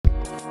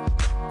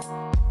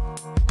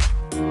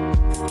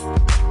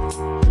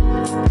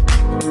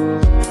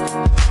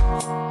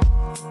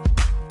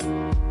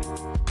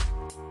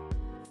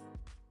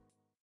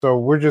So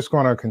we're just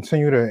going to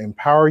continue to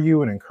empower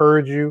you and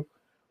encourage you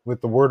with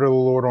the word of the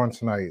Lord on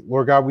tonight.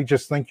 Lord God, we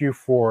just thank you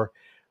for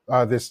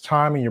this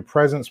time in your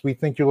presence. We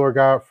thank you, Lord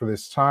God, for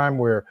this time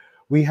where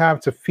we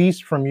have to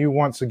feast from you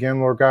once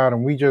again, Lord God.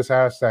 And we just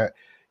ask that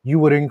you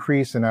would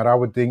increase and that I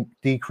would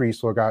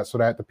decrease, Lord God, so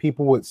that the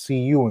people would see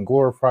you and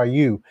glorify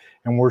you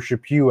and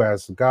worship you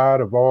as the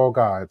God of all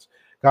gods.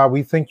 God,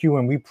 we thank you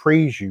and we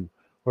praise you,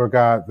 Lord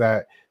God,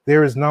 that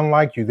there is none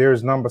like you. There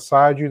is none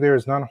beside you. There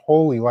is none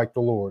holy like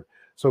the Lord.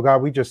 So,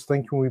 God, we just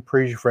thank you and we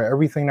praise you for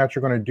everything that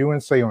you're going to do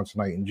and say on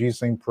tonight. In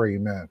Jesus' name, pray,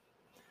 amen.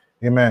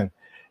 Amen.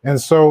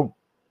 And so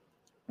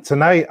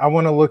tonight, I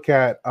want to look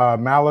at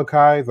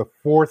Malachi, the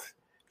 4th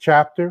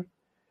chapter,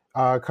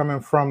 coming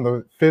from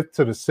the 5th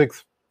to the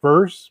 6th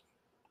verse.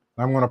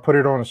 I'm going to put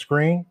it on the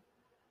screen.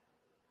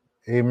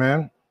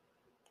 Amen.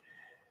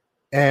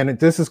 And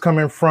this is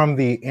coming from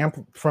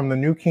the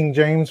New King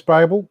James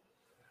Bible.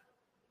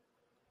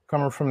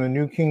 Coming from the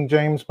New King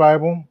James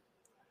Bible.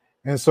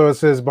 And so it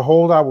says,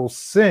 "Behold, I will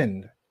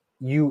send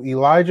you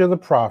Elijah the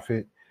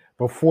prophet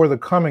before the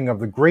coming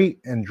of the great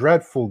and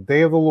dreadful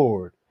day of the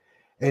Lord.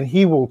 And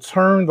he will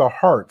turn the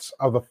hearts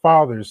of the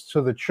fathers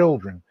to the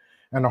children,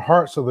 and the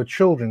hearts of the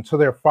children to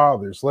their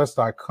fathers, lest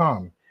I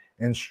come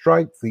and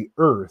strike the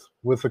earth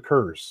with a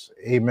curse."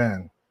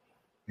 Amen.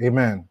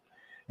 Amen.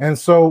 And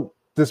so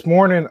this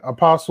morning,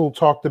 Apostle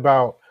talked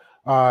about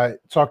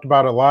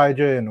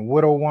Elijah and the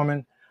widow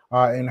woman,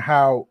 and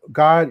how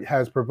God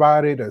has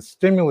provided a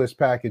stimulus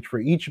package for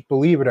each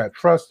believer that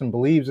trusts and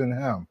believes in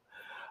him.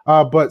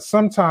 But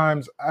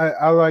sometimes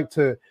I like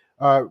to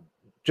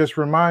just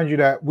remind you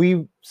that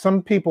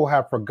some people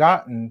have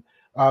forgotten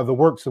the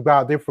works of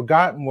God. They've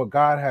forgotten what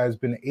God has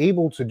been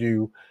able to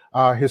do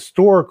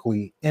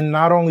historically in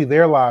not only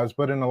their lives,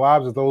 but in the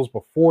lives of those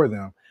before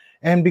them.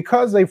 And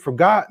because they've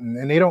forgotten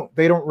and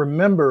they don't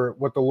remember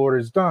what the Lord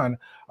has done,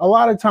 a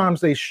lot of times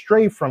they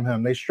stray from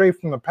him. They stray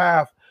from the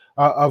path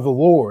of the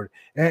Lord.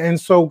 And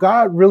so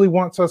God really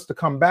wants us to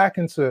come back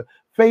into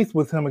faith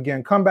with him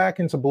again, come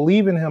back into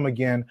believe in him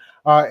again.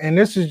 And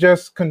this is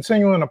just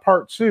continuing a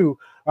part 2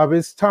 of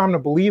It's Time to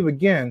Believe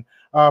Again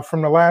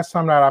from the last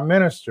time that I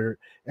ministered.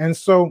 And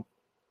so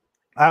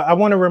I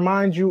want to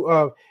remind you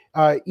of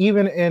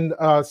even in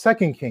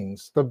 2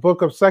 Kings, the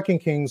book of 2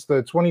 Kings,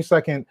 the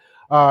 22nd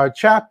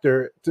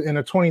chapter, in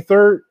the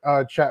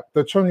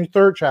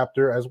 23rd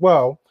chapter as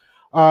well,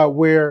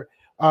 where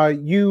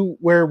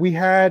we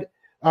had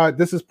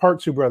this is part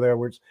 2, Brother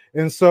Edwards.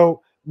 And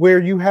so where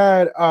you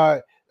had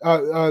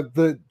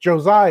the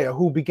Josiah,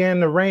 who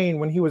began to reign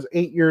when he was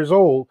 8 years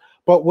old,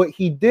 but what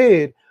he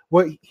didn't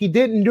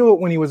do it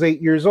when he was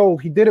 8 years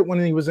old. He did it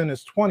when he was in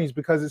his 20s,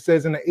 because it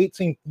says in the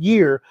 18th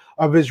year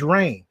of his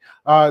reign.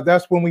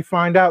 That's when we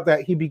find out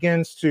that he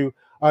begins to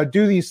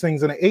do these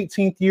things in the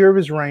 18th year of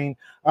his reign,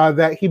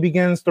 that he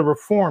begins the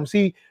reforms.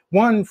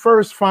 One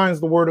first finds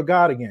the word of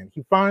God again.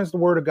 He finds the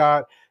word of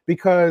God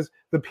because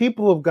the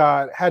people of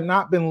God had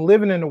not been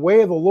living in the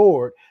way of the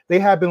Lord. They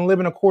had been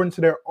living according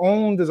to their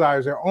own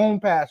desires, their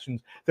own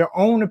passions, their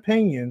own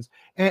opinions.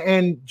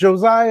 And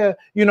Josiah,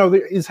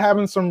 is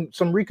having some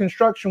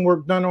reconstruction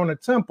work done on the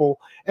temple.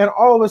 And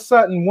all of a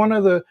sudden, one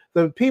of the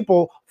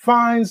people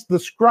finds the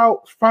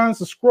scroll, finds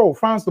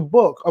the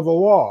book of the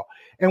law.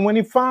 And when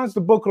he finds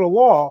the book of the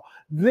law,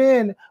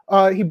 then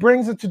he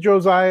brings it to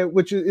Josiah,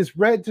 which is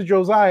read to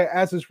Josiah.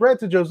 As it's read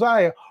to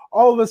Josiah,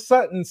 all of a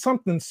sudden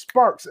something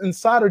sparks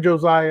inside of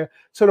Josiah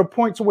to the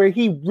point to where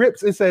he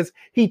rips. It says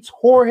he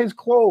tore his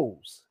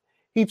clothes.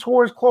 He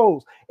tore his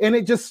clothes. And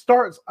it just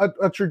starts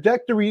a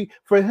trajectory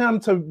for him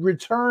to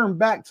return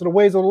back to the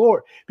ways of the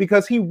Lord,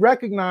 because he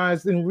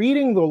recognized in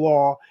reading the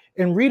law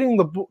and reading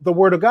the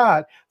word of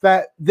God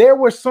that there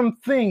were some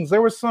things,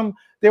 there were some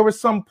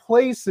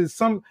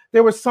places,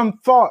 there were some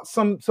thoughts,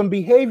 some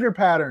behavior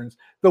patterns.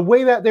 The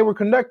way that they were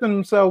conducting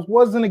themselves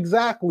wasn't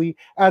exactly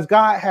as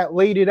God had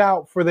laid it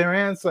out for their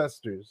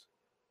ancestors.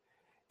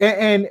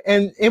 And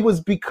it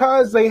was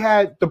because they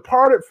had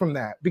departed from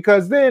that.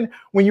 Because then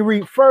when you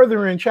read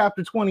further in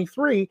chapter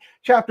 23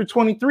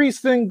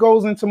 then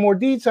goes into more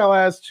detail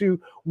as to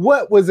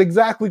what was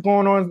exactly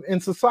going on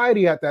in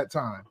society at that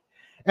time.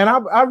 And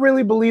I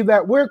really believe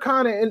that we're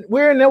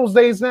in those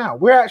days now.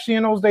 We're actually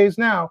in those days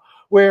now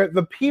where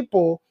the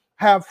people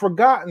have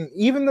forgotten,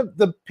 even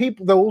the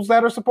people, those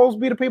that are supposed to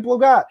be the people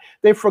of God,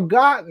 they've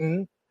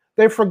forgotten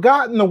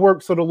the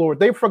works of the Lord.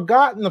 They've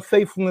forgotten the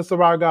faithfulness of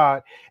our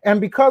God.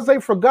 And because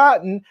they've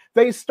forgotten,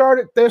 they're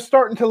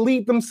starting to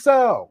lead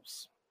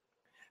themselves.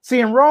 See,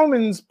 in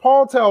Romans,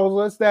 Paul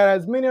tells us that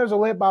as many as are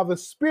led by the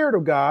Spirit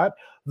of God,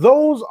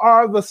 those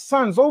are the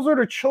sons. Those are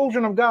the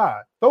children of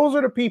God. Those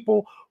are the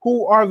people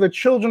who are the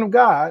children of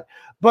God.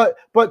 But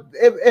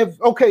if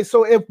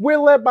we're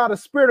led by the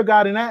Spirit of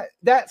God, and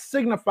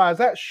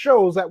that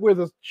shows that we're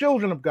the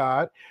children of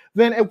God,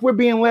 then if we're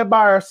being led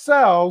by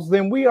ourselves,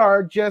 then we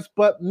are just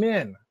but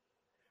men.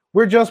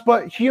 We're just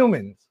but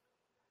humans,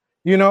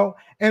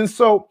 And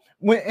so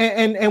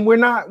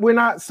we're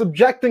not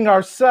subjecting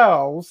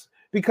ourselves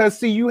Because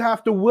see, you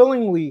have to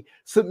willingly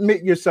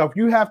submit yourself.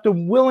 You have to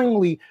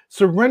willingly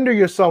surrender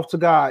yourself to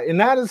God. And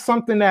that is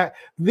something that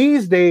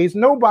these days,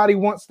 nobody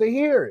wants to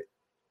hear it.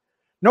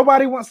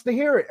 Nobody wants to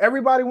hear it.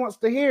 Everybody wants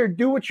to hear,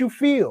 do what you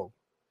feel.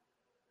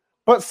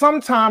 But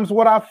sometimes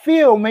what I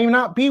feel may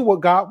not be what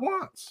God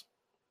wants.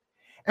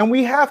 And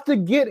we have to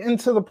get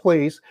into the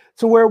place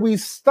to where we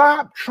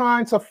stop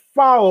trying to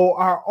follow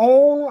our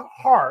own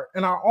heart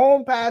and our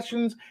own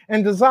passions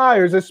and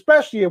desires,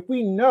 especially if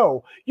we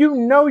know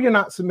you're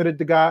not submitted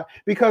to God,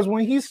 because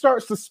when he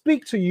starts to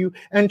speak to you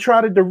and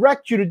try to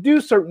direct you to do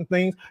certain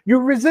things, you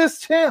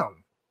resist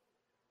him.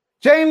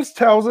 James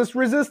tells us,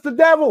 resist the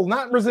devil,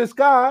 not resist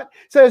God.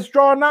 It says,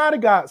 draw nigh to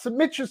God,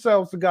 submit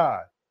yourselves to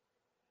God.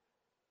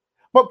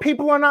 But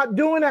people are not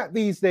doing that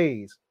these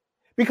days,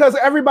 because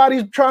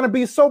everybody's trying to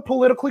be so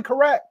politically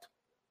correct.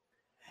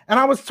 And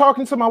I was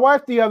talking to my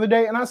wife the other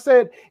day, and I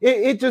said,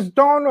 it just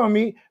dawned on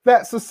me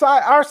that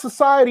our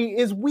society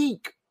is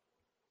weak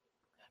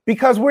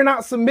because we're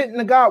not submitting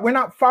to God. We're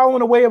not following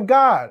the way of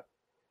God.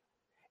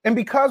 And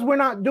because we're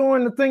not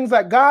doing the things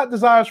that God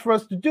desires for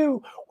us to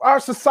do, our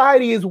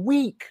society is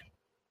weak.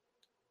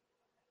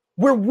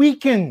 We're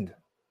weakened.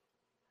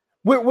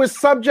 We're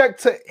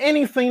subject to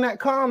anything that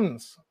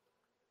comes.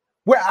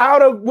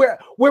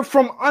 We're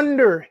from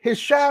under his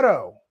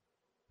shadow.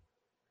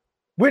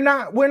 We're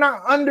not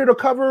under the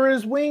cover of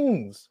his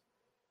wings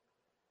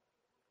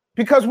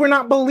because we're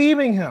not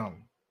believing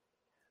him.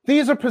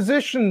 These are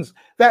positions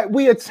that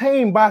we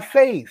attain by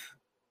faith.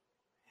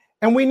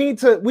 And we need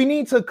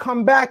to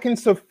come back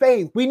into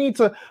faith. We need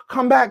to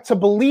come back to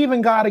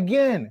believing God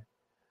again.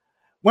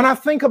 When I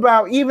think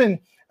about even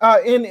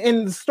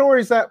in the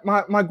stories that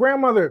my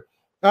grandmother,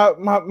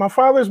 my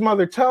father's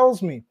mother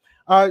tells me,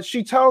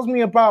 she tells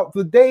me about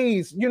the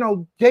days,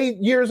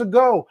 years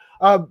ago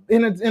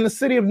in the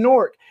city of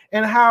Newark,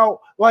 and how,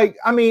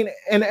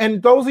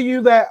 and those of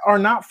you that are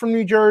not from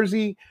New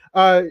Jersey,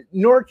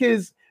 Newark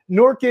is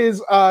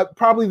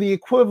probably the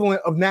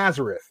equivalent of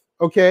Nazareth.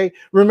 Okay,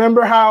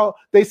 remember how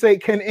they say,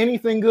 can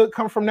anything good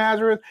come from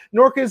Nazareth?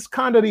 Newark is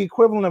kind of the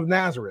equivalent of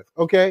Nazareth.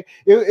 Okay,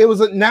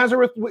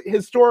 Nazareth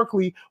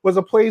historically was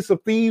a place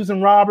of thieves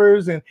and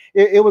robbers, and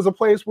it was a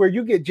place where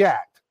you get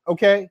jacked.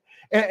 Okay,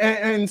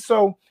 and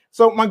so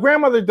my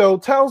grandmother, though,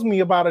 tells me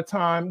about a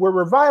time where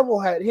revival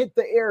had hit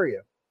the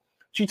area.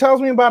 She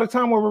tells me about a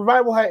time where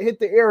revival had hit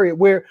the area,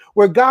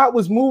 where God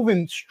was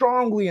moving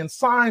strongly in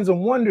signs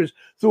and wonders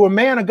through a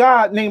man of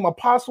God named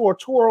Apostle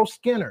Arturo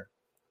Skinner.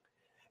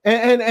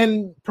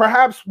 And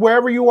perhaps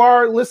wherever you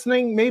are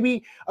listening,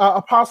 maybe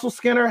Apostle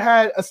Skinner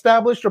had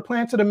established or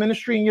planted a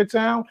ministry in your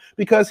town,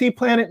 because he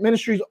planted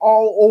ministries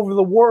all over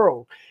the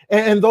world.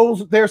 And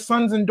they're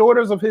sons and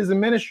daughters of his in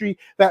ministry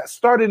that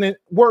started in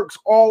works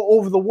all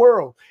over the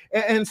world.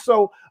 And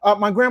so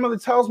my grandmother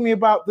tells me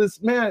about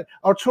this man,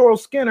 Arturo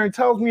Skinner, and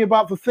tells me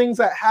about the things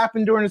that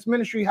happened during his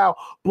ministry, how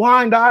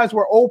blind eyes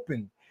were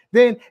opened.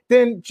 Then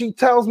she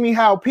tells me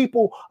how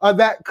people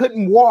that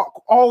couldn't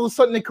walk, all of a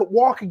sudden they could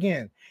walk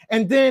again.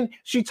 And then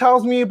she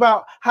tells me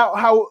about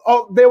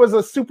how there was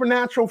a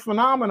supernatural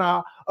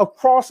phenomena of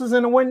crosses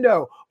in the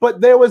window, but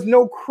there was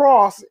no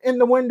cross in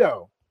the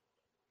window.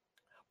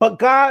 But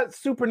God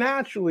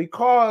supernaturally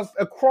caused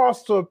a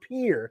cross to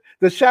appear,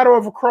 the shadow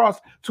of a cross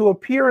to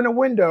appear in a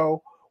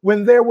window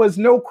when there was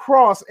no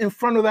cross in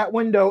front of that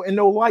window and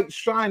no light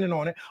shining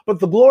on it. But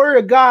the glory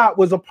of God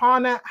was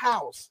upon that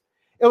house.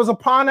 It was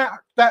upon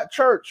that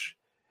church.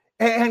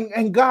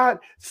 And God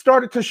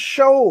started to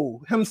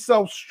show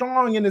himself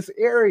strong in this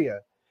area.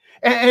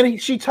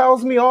 And she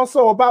tells me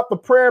also about the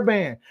prayer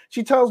band.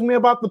 She tells me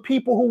about the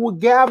people who would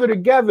gather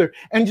together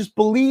and just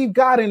believe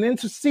God and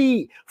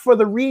intercede for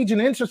the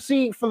region,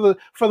 intercede for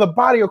the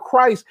body of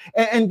Christ.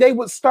 And they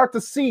would start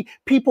to see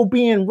people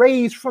being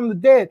raised from the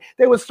dead.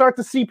 They would start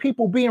to see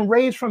people being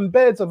raised from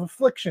beds of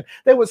affliction.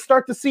 They would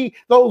start to see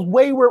those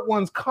wayward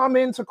ones come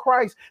into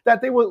Christ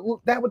that they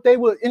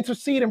would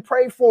intercede and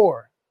pray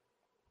for.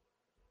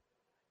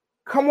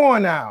 Come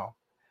on now.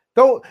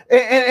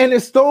 And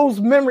it's those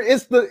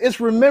memories, it's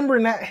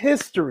remembering that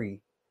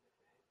history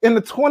in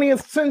the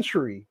 20th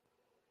century.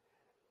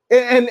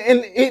 And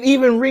it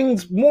even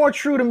rings more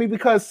true to me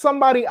because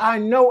somebody I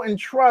know and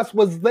trust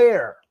was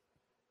there.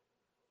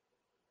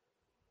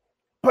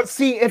 But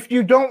see, if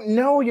you don't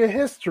know your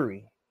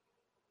history,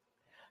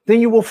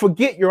 then you will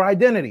forget your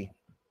identity.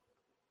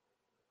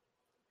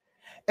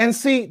 And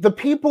see, the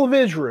people of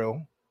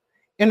Israel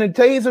in the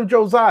days of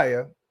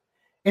Josiah,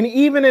 and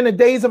even in the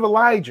days of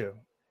Elijah,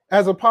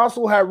 as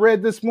Apostle had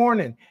read this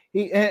morning,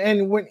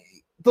 when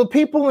the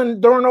people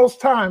during those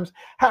times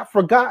had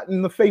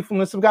forgotten the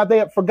faithfulness of God, they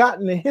had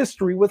forgotten the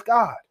history with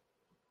God.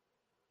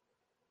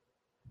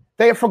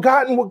 They had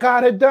forgotten what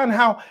God had done,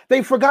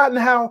 they'd forgotten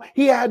how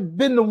he had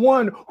been the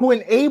one who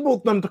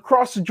enabled them to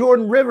cross the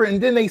Jordan River,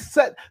 and then they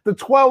set the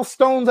 12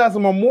 stones as a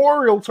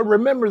memorial to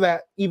remember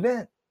that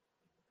event.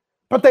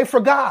 But they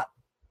forgot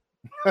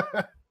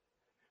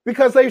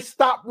because they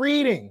stopped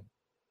reading.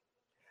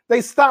 They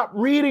stopped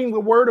reading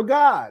the word of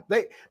God.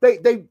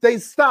 They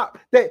stopped.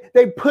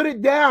 They put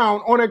it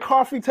down on their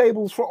coffee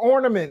tables for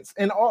ornaments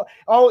and all.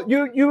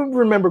 You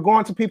remember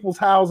going to people's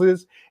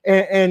houses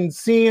and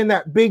seeing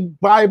that big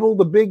Bible,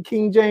 the big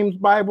King James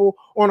Bible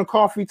on a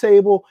coffee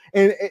table,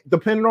 and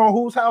depending on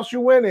whose house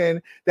you went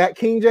in, that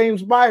King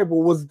James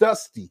Bible was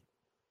dusty.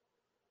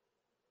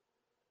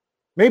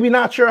 Maybe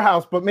not your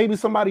house, but maybe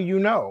somebody you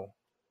know.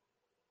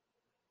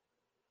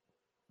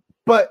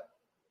 But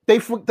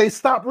they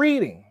stopped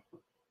reading.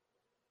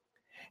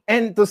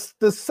 And the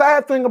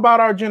sad thing about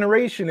our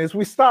generation is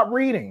we stop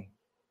reading.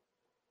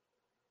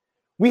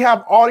 We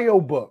have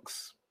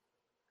audiobooks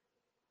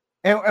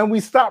and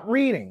we stop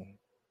reading.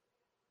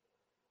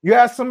 You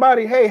ask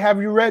somebody, hey,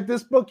 have you read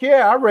this book?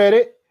 Yeah, I read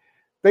it.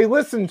 They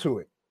listened to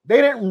it.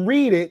 They didn't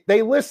read it.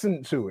 They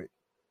listened to it.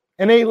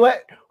 And they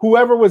let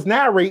whoever was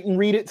narrating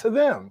read it to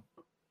them.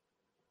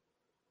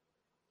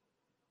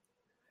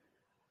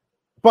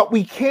 But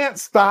we can't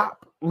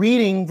stop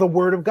reading the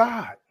word of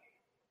God.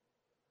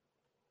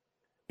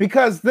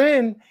 Because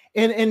then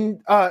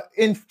in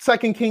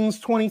 2 Kings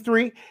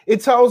 23,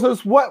 it tells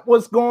us what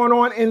was going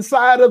on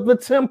inside of the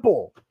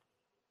temple.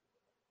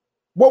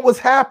 What was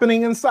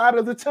happening inside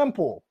of the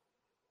temple.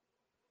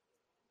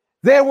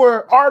 There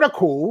were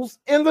articles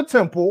in the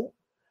temple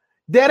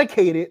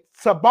dedicated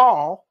to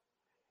Baal,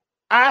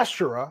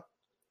 Asherah,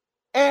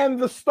 and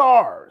the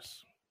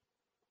stars.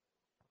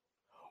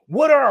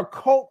 What are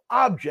occult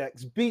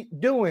objects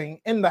doing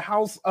in the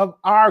house of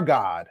our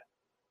God?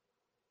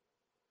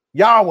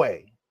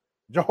 Yahweh,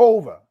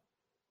 Jehovah.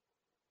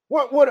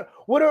 What are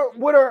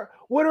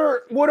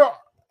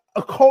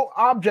occult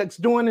objects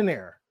doing in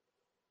there?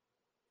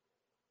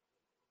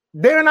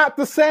 They're not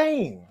the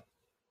same.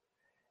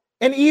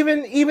 And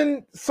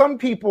even some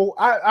people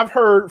I've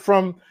heard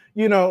from,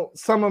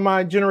 some of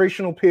my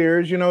generational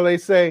peers, they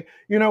say,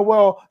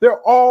 well,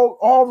 they're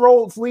all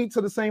roads lead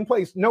to the same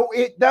place. No,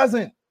 it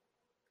doesn't.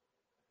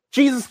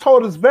 Jesus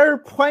told us very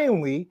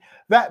plainly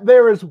that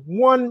there is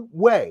one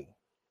way.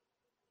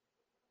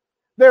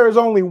 There is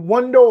only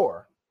one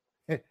door.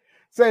 It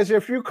says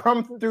if you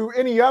come through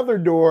any other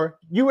door,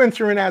 you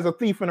enter in as a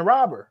thief and a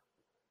robber.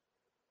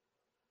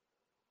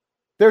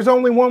 There's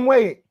only one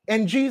way,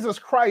 and Jesus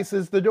Christ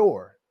is the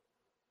door.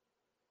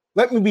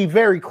 Let me be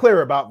very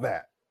clear about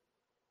that.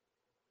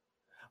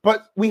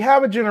 But we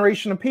have a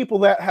generation of people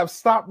that have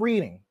stopped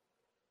reading.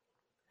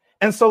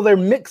 And so they're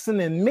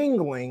mixing and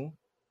mingling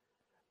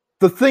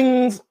the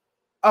things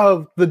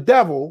of the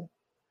devil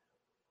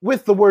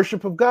with the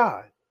worship of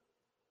God,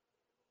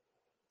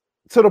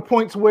 to the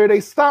point to where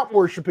they stop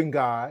worshiping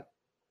God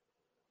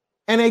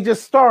and they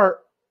just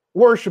start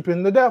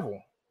worshiping the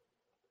devil.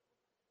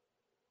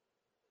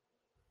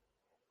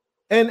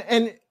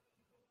 And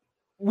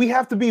we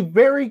have to be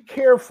very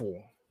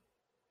careful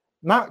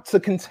not to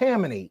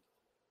contaminate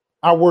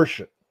our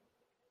worship.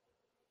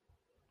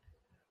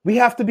 We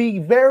have to be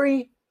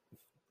very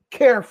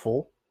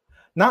careful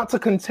not to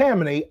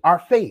contaminate our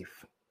faith.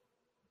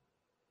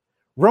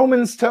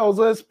 Romans tells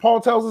us, Paul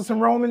tells us in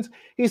Romans,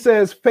 he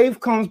says, faith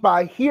comes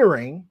by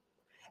hearing,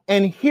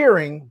 and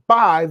hearing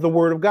by the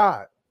word of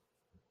God.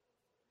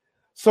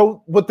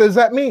 So what does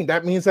that mean?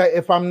 That means that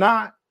if I'm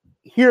not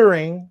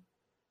hearing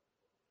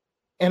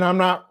and I'm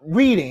not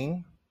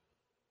reading,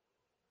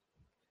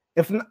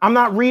 if I'm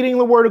not reading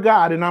the word of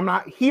God and I'm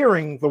not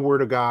hearing the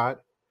word of God,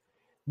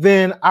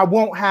 then I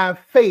won't have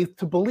faith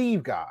to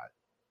believe God.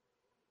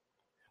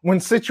 When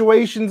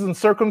situations and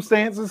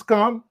circumstances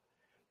come,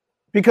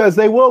 because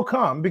they will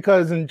come,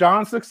 because in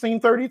John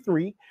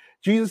 16:33,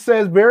 Jesus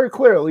says very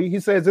clearly, he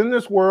says, in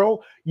this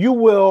world, you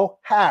will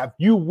have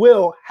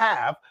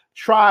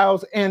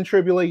trials and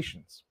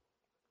tribulations.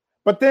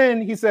 But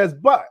then he says,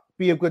 but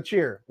be of good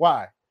cheer.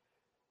 Why?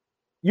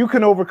 You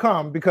can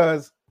overcome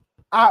because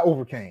I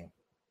overcame.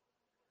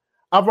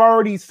 I've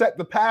already set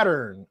the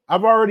pattern.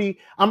 I'm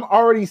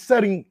already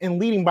setting and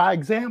leading by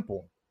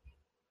example.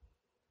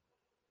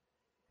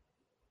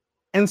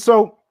 And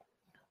so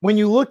when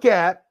you look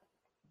at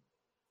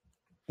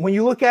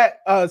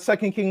 2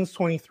 Kings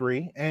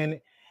 23,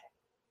 and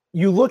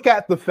you look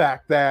at the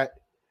fact that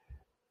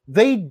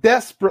they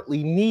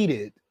desperately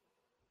needed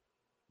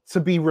to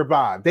be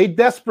revived. They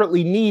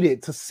desperately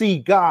needed to see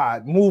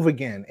God move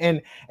again.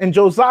 And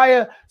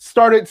Josiah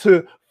started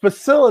to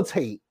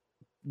facilitate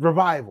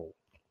revival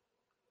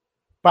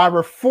by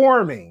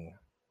reforming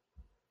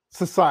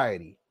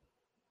society,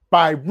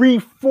 by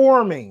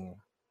reforming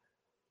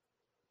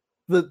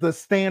the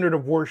standard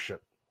of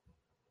worship.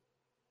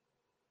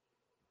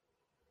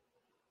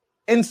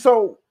 And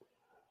so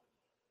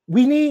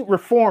we need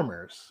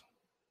reformers.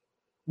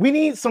 We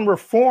need some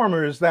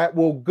reformers that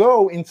will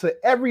go into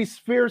every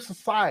sphere of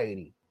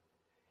society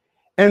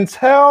and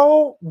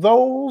tell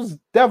those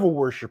devil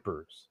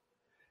worshipers,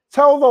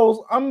 tell those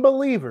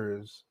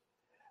unbelievers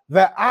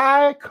that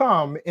I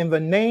come in the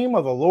name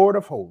of the Lord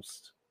of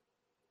hosts.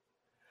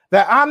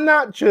 That I'm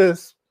not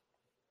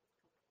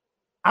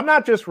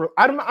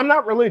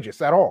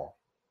religious at all.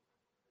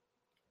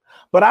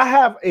 But I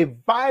have a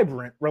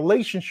vibrant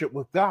relationship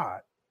with God.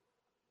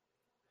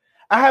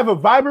 I have a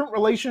vibrant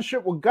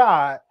relationship with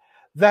God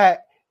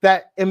that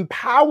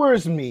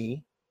empowers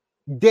me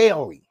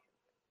daily.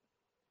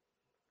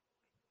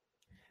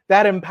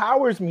 That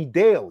empowers me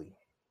daily.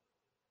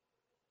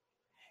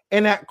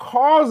 And that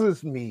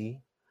causes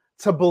me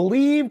to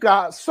believe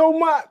God so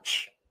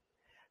much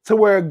to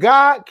where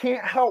God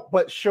can't help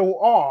but show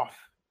off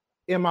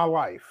in my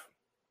life.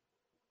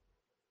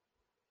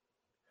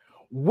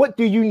 What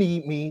do you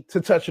need me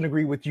to touch and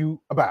agree with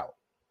you about?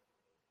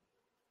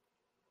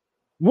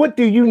 What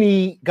do you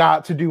need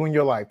God to do in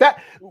your life?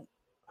 That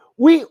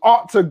we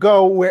ought to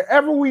go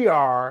wherever we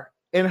are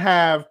and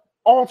have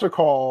altar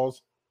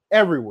calls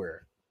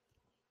everywhere.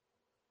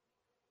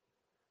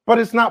 But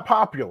it's not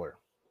popular.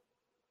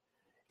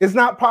 It's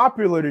not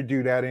popular to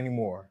do that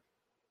anymore.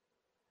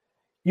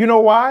 You know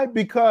why?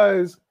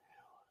 Because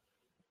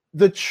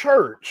the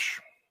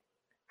church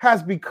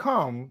has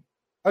become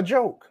a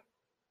joke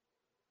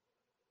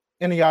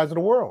in the eyes of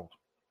the world.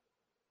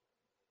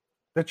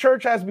 The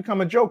church has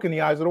become a joke in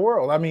the eyes of the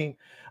world. I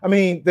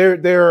mean,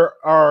 there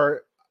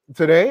are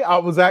today. I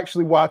was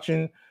actually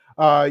watching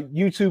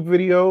YouTube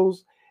videos,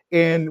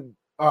 and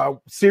a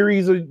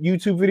series of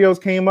YouTube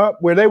videos came up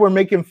where they were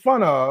making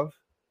fun of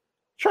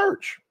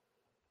church.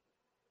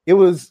 It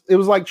was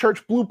like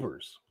church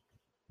bloopers.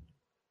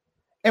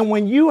 And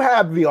when you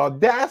have the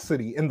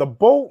audacity and the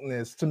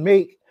boldness to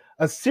make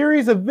a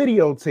series of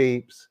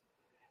videotapes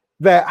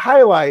that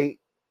highlight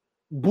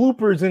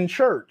bloopers in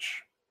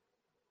church,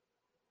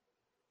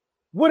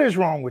 what is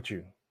wrong with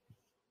you?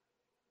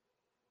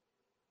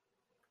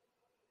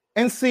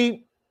 And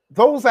see,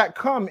 those that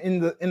come in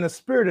the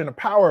spirit and the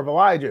power of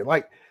Elijah,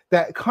 like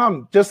that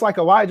come just like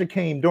Elijah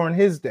came during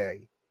his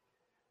day,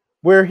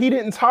 where he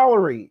didn't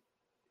tolerate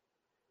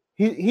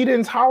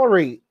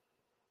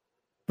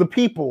the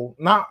people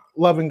not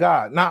loving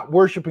God, not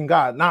worshiping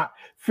God, not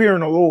fearing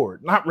the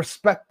Lord, not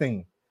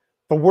respecting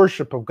the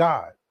worship of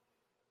God.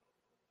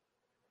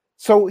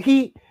 So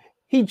he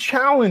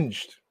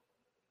challenged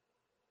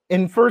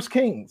in 1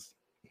 Kings,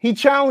 he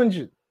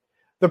challenged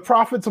the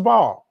prophets of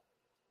Baal.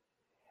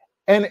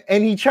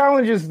 And he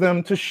challenges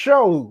them to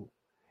show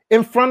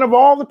in front of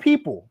all the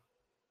people.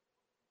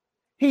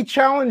 He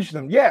challenged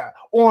them,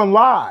 on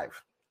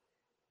live.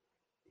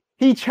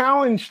 He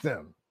challenged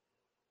them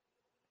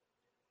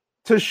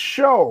to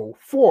show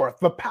forth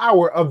the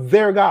power of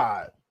their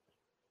God.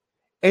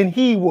 And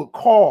he would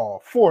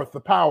call forth the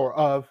power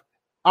of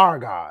our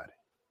God.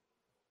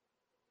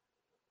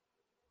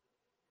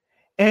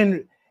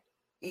 And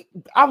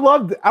I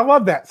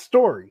love that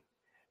story,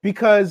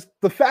 because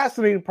the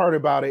fascinating part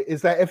about it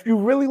is that if you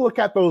really look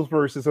at those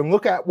verses and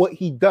look at what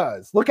he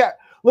does, look at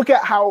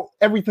how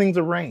everything's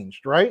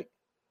arranged, right?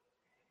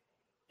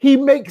 He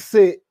makes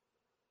it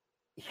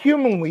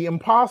humanly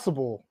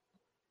impossible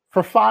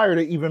for fire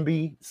to even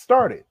be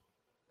started.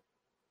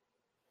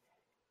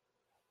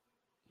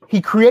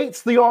 He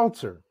creates the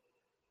altar.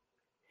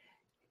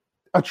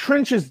 A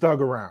trench is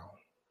dug around.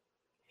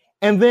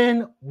 And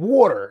then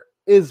water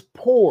is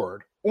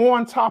poured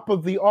on top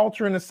of the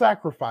altar and the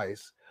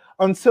sacrifice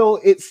until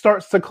it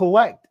starts to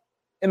collect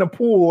in a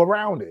pool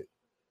around it.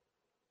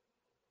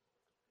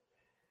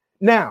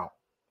 Now,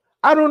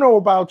 I don't know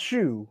about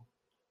you,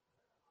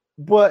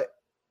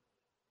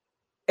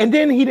 and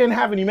then he didn't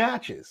have any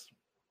matches.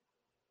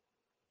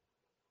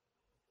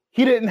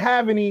 He didn't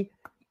have any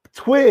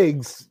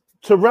twigs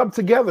to rub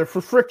together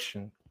for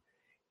friction.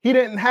 He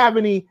didn't have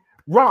any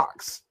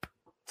rocks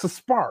to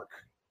spark.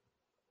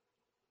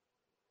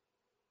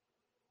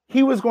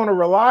 He was going to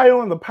rely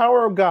on the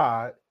power of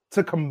God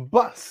to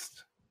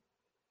combust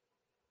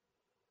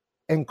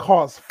and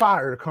cause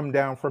fire to come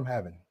down from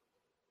heaven.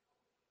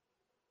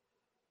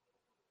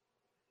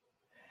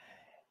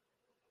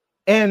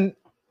 And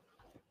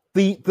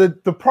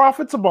the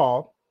prophets of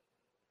Baal,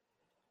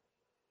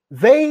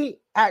 they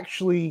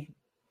actually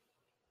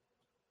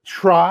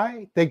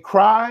they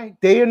cry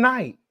day and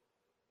night,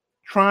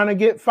 trying to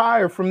get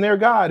fire from their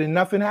God, and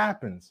nothing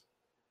happens.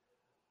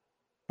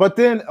 But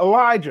then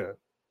Elijah,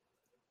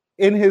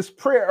 in his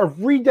prayer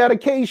of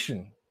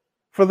rededication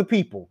for the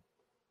people,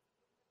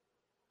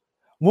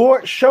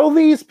 Lord, show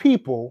these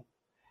people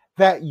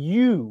that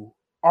you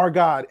are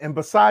God, and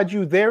beside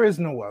you there is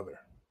no other.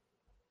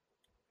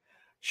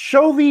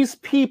 Show these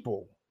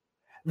people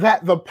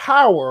that the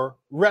power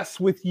rests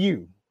with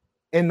you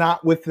and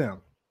not with them.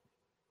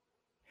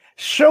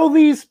 Show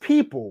these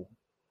people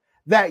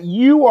that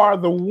you are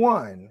the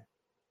one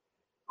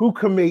who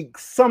can make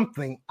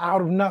something out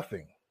of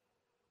nothing.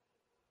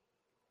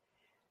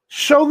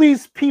 Show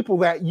these people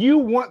that you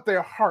want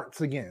their hearts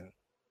again.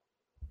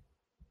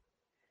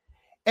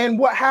 And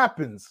what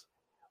happens?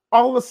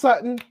 All of a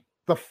sudden,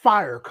 the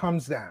fire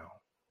comes down.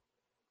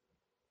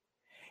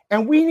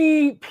 And we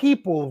need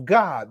people of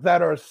God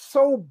that are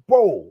so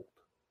bold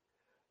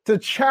to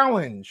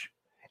challenge.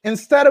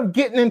 Instead of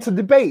getting into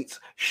debates,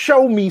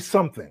 show me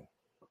something.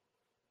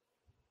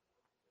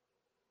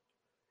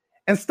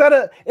 Instead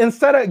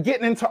of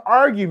getting into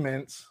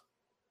arguments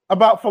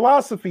about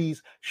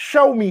philosophies,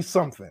 show me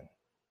something.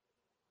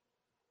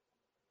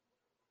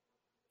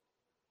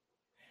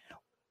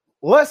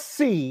 Let's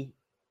see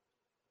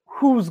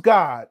whose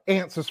God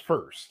answers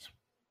first.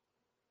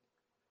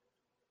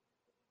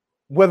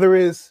 Whether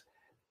it's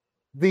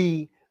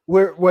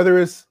whether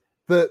it's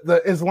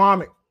the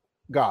Islamic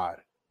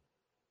God,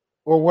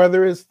 or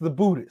whether it's the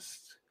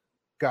Buddhist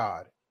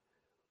God,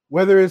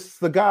 whether it's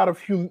the God of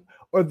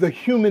or the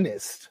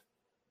humanist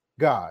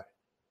God,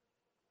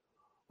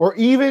 or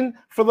even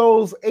for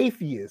those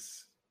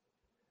atheists,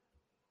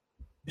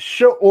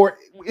 or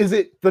is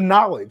it the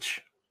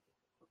knowledge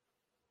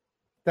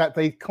that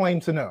they claim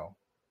to know?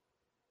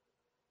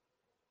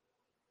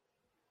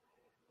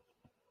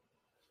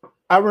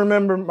 I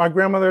remember my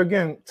grandmother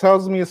again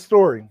tells me a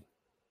story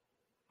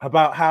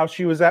about how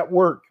she was at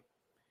work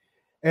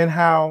and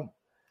how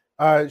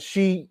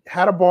she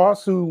had a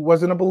boss who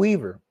wasn't a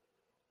believer.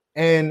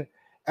 And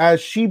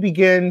as she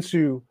began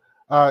to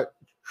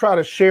try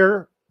to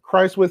share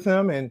Christ with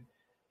him, and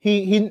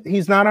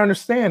he's not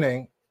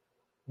understanding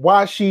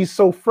why she's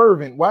so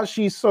fervent, why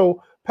she's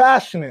so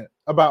passionate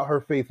about her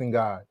faith in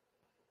God.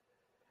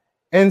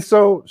 And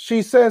so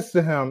she says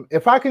to him,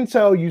 if I can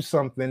tell you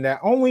something that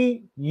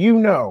only you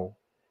know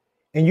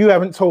and you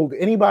haven't told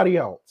anybody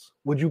else,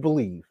 would you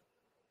believe?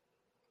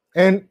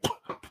 And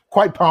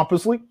quite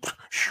pompously,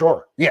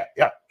 sure, yeah,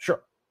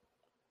 sure.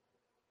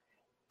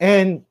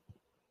 And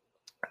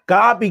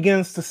God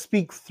begins to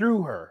speak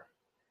through her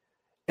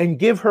and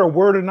give her a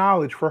word of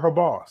knowledge for her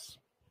boss.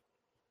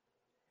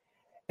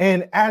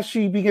 And as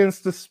she begins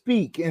to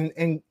speak,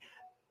 and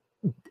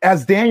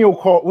as Daniel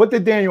called, what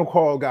did Daniel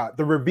call God?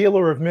 The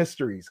revealer of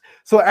mysteries.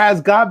 So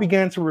as God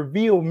began to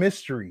reveal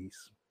mysteries,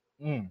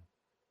 the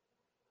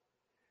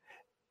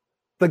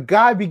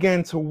guy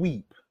began to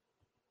weep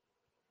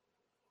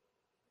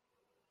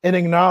and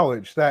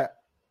acknowledge that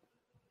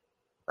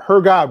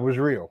her God was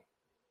real,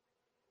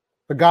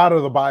 the God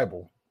of the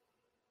Bible.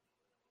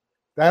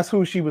 That's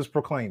who she was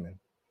proclaiming,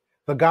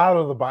 the God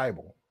of the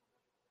Bible.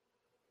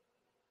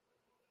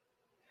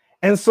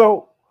 And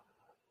so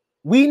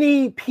we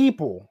need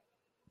people.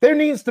 There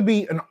needs to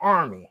be an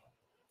army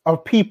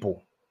of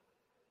people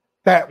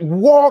that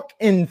walk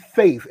in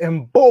faith,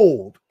 and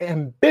bold,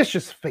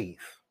 ambitious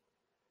faith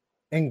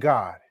in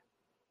God,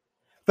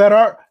 that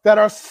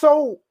are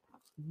so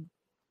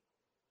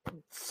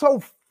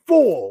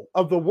full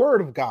of the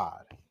word of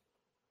God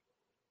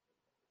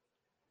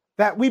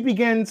that we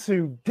begin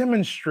to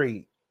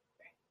demonstrate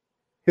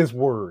his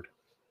word.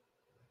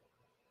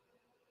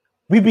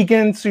 We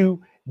begin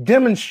to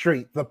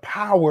demonstrate the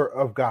power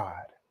of God.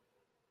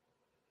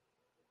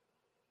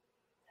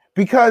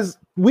 Because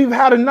we've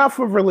had enough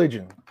of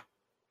religion.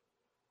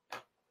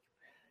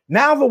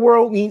 Now the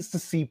world needs to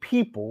see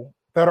people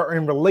that are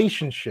in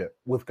relationship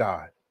with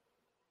God.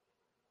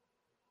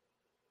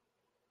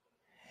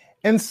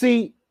 And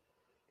see,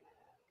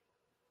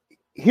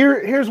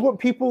 here's what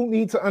people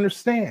need to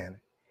understand,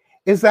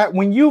 is that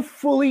when you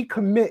fully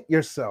commit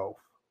yourself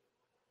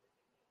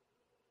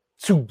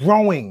to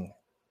growing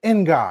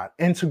in God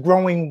and to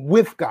growing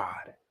with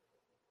God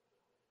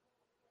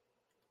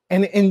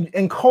and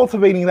in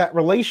cultivating that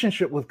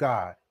relationship with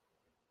God,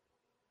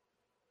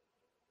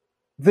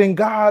 then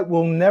God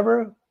will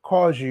never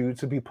cause you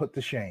to be put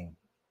to shame.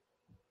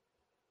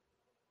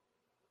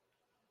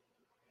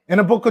 In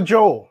the book of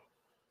Joel,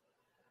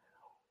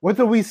 what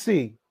do we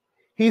see?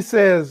 He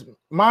says,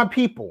 my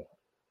people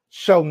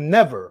shall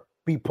never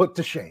be put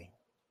to shame.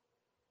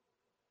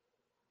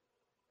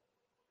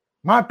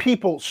 My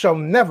people shall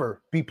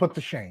never be put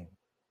to shame.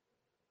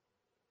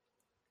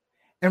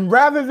 And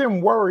rather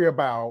than worry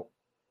about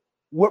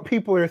what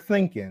people are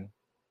thinking,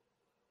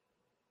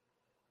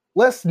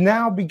 let's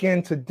now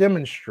begin to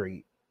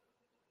demonstrate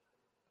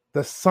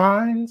the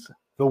signs,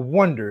 the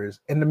wonders,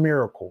 and the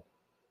miracle.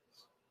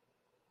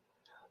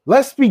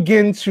 Let's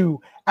begin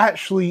to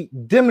actually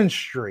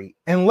demonstrate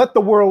and let the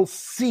world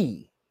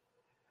see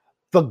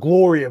the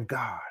glory of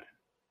God.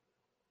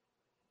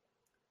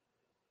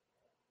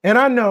 And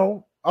I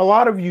know a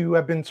lot of you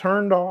have been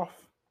turned off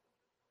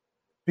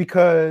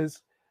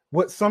because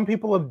what some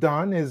people have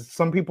done is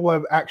some people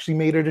have actually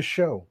made it a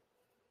show.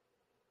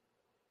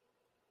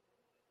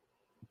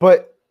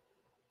 But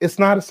it's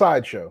not a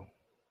sideshow.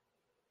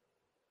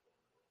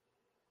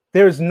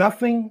 There's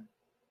nothing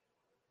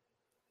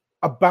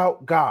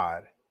about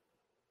God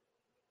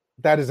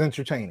that is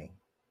entertaining.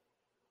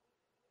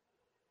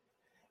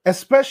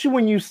 Especially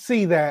when you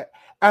see that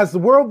as the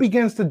world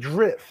begins to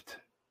drift,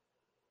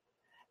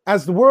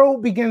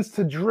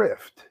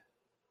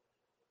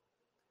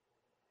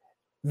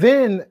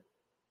 then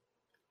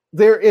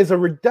there is a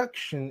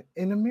reduction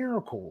in the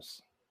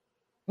miracles.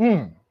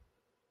 When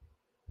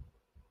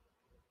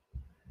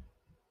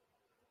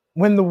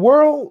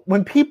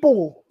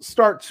people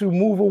start to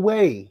move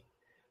away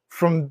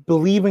from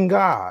believing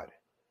God,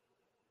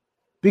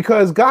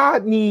 because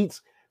God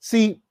needs,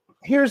 see,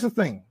 here's the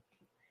thing.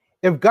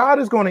 If God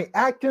is going to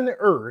act in the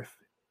earth,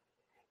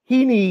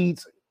 he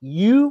needs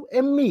you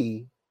and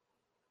me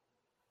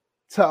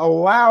to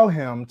allow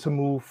him to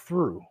move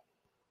through.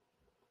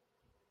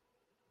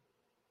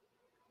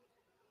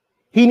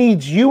 He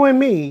needs you and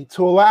me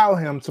to allow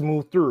him to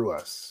move through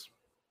us.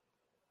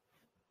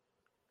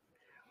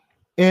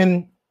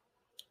 In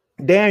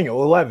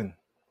Daniel 11.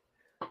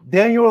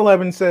 Daniel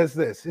 11 says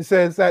this. It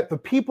says that the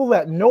people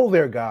that know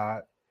their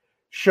God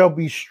shall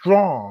be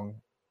strong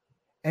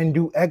and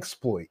do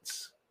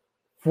exploits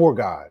for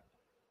God.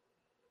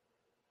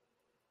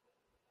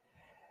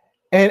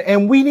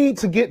 And we need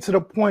to get to the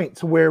point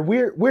to where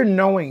we're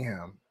knowing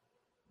him.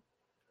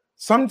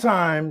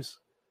 Sometimes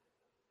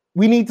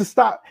we need to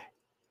stop.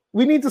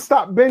 We need to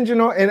stop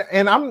binging on,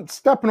 and I'm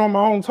stepping on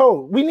my own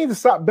toe. We need to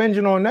stop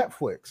binging on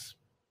Netflix.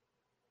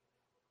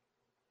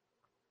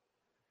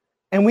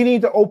 And we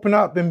need to open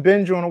up and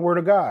binge on the Word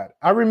of God.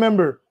 I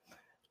remember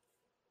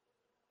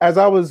as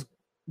I was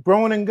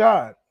growing in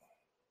God,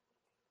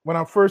 when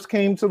I first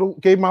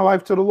gave my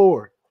life to the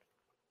Lord,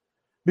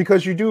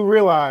 because you do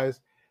realize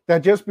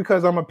that just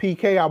because I'm a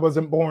PK, I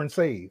wasn't born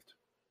saved.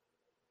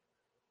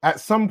 At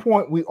some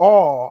point, we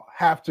all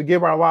have to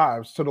give our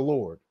lives to the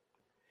Lord.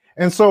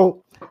 And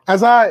so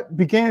as I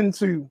began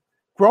to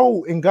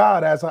grow in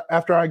God,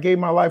 after I gave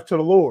my life to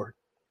the Lord,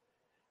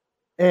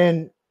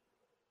 and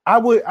I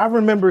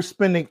remember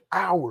spending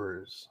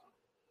hours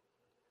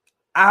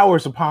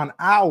upon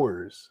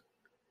hours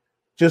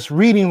just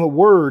reading the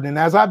word. And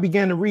as I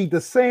began to read,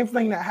 the same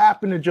thing that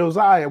happened to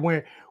Josiah,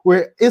 where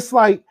it's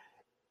like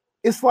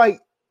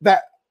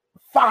that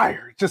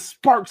fire just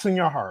sparks in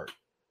your heart.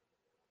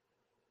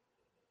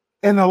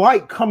 And the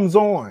light comes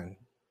on.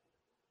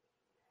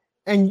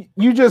 And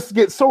you just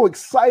get so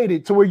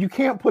excited to where you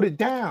can't put it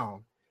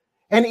down.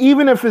 And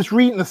even if it's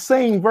reading the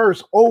same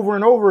verse over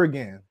and over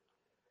again,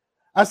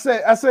 I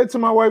said to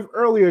my wife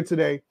earlier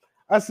today,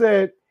 I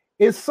said,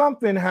 it's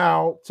something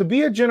how to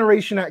be a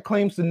generation that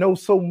claims to know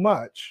so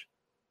much,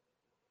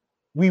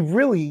 we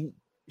really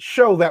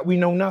show that we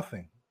know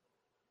nothing.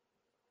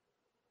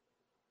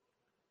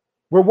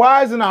 We're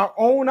wise in our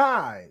own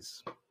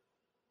eyes.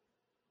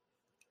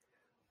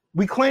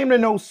 We claim to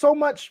know so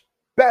much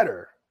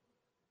better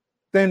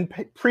than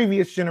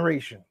previous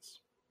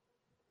generations,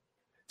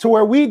 to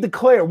where we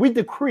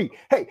decree,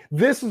 hey,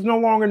 this is no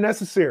longer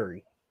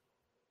necessary.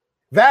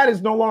 That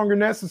is no longer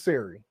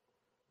necessary.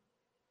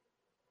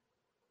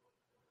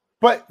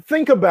 But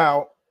think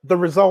about the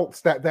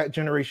results that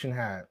generation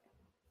had,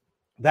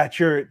 that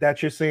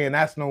you're saying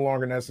that's no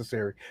longer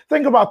necessary.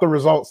 Think about the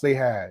results they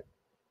had.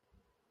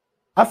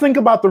 I think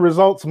about the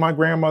results of my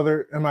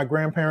grandmother and my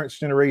grandparents'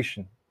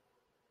 generation,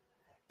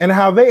 and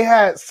how they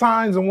had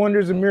signs and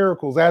wonders and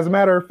miracles. As a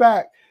matter of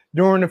fact,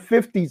 during the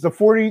 50s,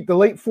 the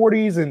late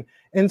 40s and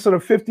into the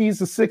 50s,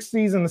 the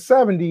 60s, and the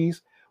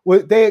 70s,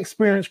 they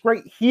experienced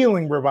great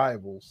healing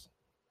revivals.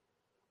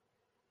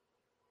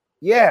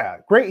 Yeah,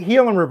 great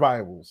healing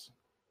revivals.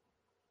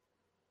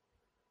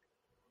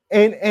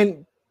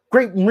 And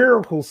great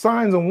miracles,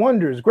 signs, and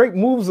wonders, great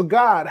moves of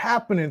God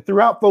happening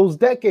throughout those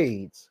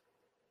decades.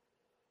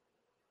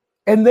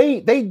 And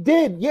they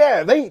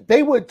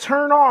would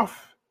turn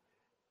off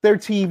their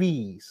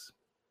TVs.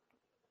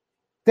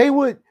 They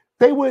would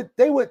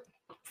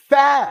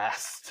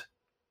fast,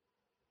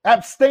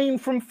 abstain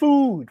from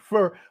food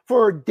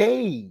for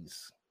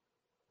days.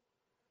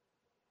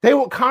 They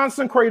would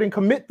consecrate and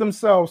commit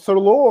themselves to the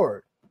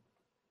Lord,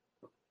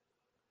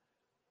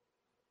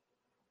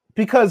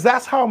 because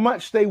that's how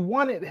much they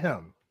wanted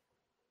him.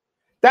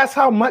 That's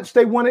how much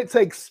they wanted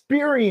to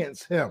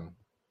experience him.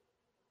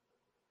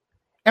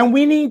 And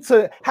we need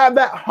to have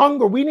that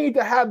hunger. We need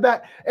to have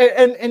that.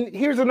 And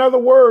here's another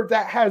word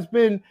that has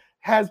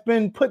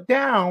been put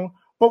down,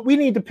 but we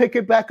need to pick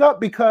it back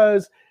up,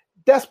 because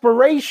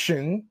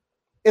desperation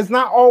is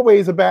not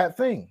always a bad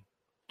thing,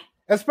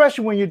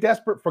 especially when you're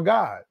desperate for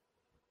God.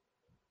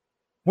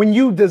 When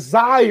you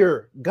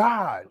desire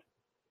God,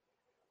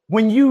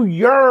 when you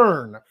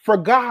yearn for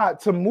God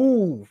to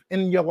move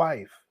in your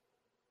life.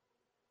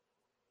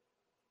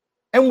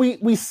 And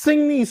we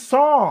sing these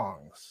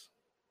songs.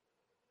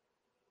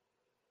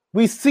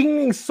 We sing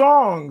these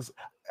songs.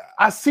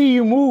 I see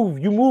you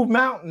move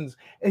mountains,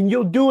 and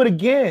you'll do it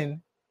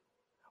again.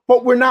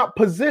 But we're not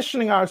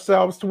positioning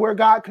ourselves to where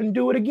God can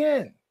do it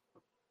again.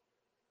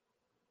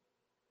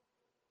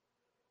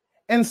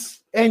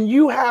 And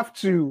you have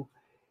to,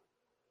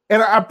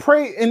 and I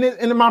pray, and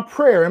in my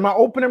prayer, in my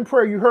opening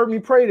prayer, you heard me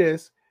pray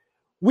this,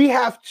 we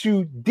have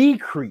to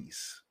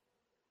decrease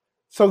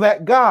so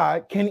that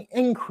God can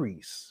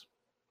increase.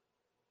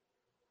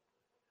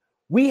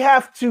 We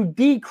have to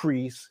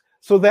decrease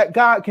so that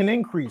God can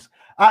increase.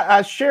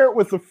 I shared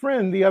with a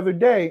friend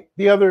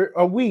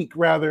a week,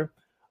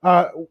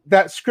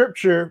 that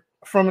scripture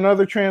from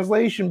another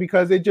translation,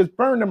 because it just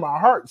burned in my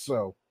heart.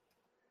 So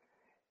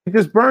it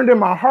just burned in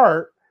my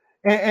heart.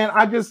 And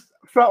I just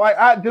felt like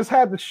I just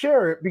had to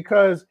share it,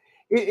 because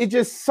it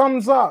just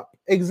sums up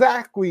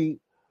exactly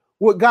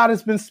what God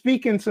has been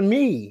speaking to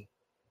me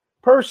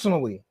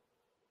personally.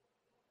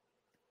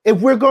 If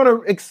we're going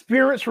to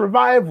experience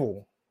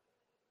revival,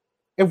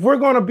 if we're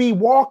going to be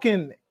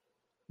walking,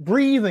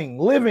 breathing,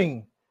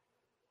 living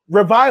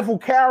revival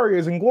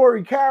carriers and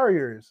glory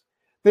carriers,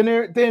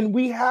 then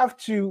we have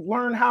to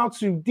learn how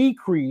to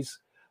decrease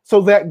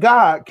so that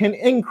God can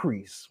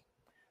increase.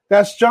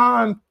 That's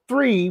John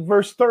 3,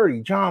 verse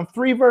 30. John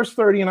 3, verse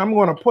 30, and I'm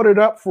going to put it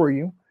up for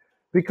you.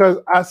 because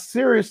I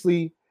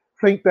seriously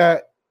think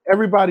that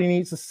everybody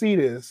needs to see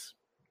this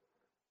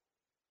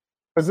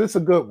because it's a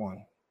good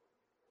one.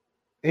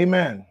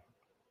 Amen.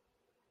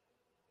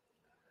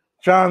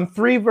 John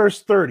 3,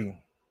 verse 30.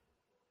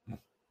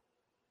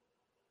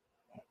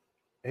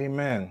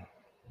 Amen.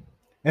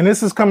 And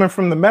this is coming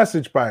from the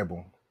Message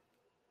Bible.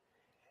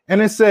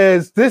 And it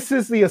says, this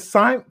is the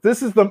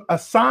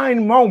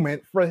assigned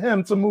moment for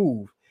him to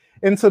move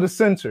into the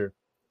center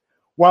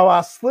while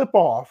I slip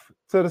off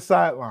to the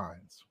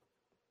sidelines.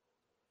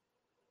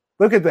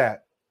 Look at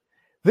that.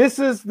 This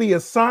is the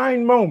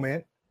assigned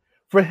moment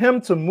for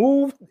him to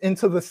move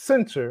into the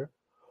center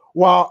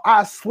while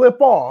I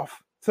slip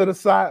off to the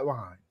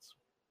sidelines.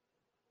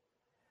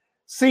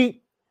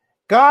 See,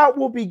 God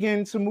will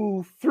begin to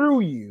move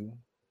through you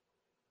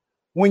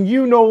when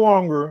you no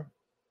longer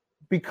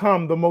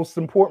become the most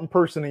important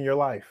person in your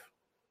life.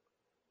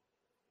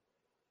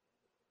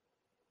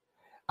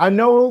 I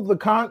know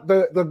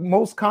the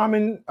most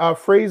common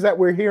phrase that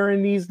we're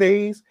hearing these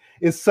days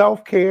is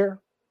self-care,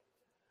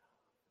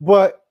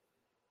 but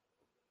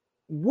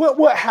what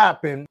would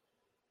happen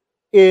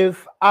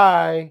if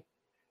I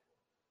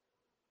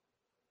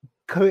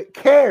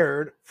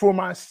cared for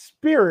my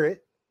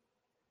spirit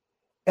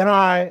and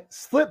I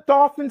slipped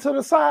off into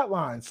the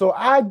sidelines? So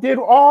I did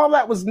all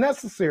that was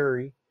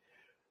necessary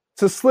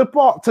to slip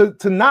off,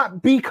 to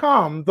not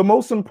become the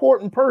most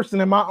important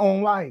person in my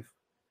own life.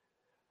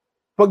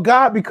 But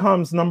God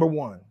becomes number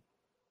one.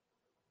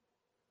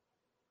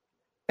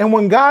 And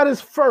when God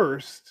is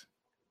first,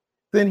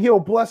 then he'll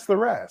bless the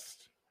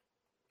rest.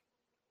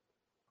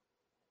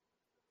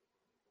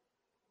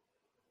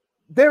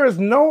 There is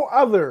no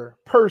other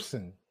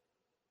person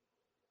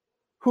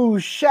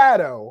whose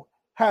shadow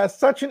has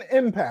such an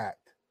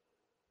impact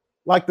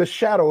like the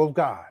shadow of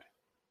God.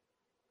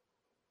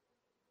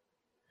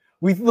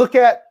 We look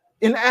at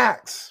in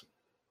Acts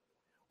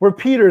where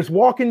Peter's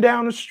walking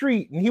down the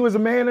street and he was a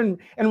man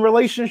in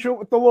relationship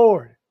with the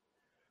Lord.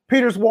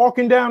 Peter's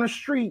walking down the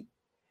street,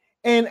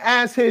 and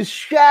as his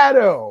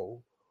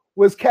shadow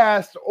was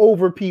cast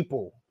over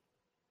people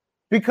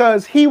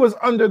because he was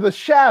under the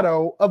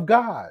shadow of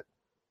God.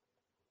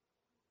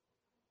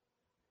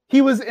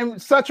 He was in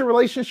such a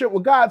relationship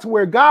with God to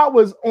where God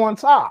was on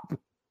top.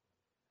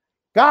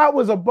 God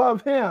was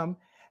above him,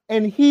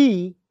 and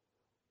he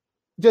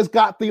just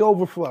got the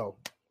overflow.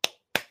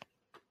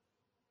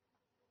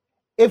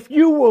 If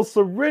you will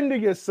surrender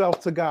yourself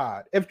to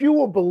God, if you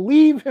will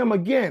believe him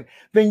again,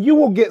 then you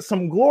will get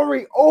some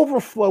glory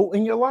overflow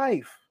in your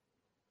life.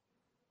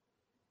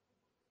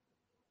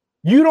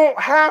 You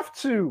don't have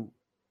to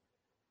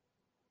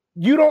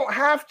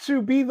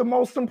be the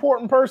most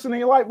important person in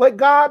your life. Let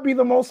God be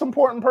the most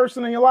important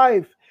person in your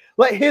life.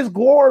 Let his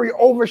glory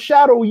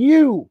overshadow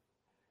you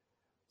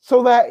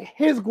so that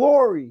his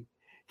glory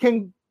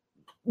can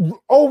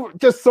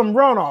just some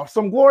runoff,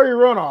 some glory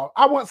runoff.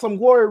 I want some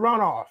glory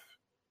runoff.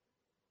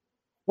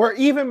 Where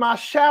even my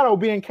shadow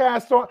being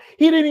cast on,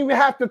 he didn't even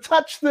have to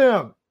touch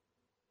them.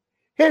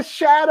 His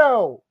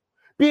shadow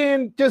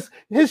being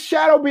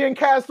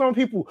cast on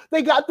people.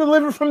 They got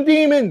delivered from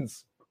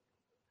demons.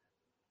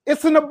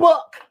 It's in the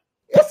book.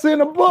 It's in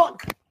the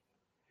book.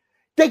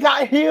 They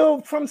got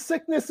healed from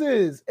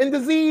sicknesses and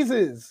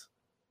diseases.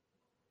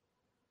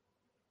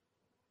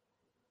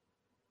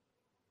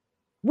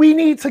 We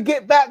need to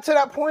get back to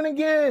that point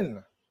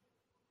again,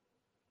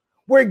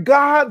 where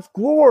God's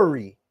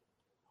glory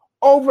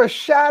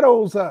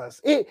overshadows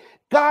us.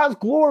 God's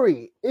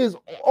glory is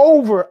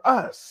over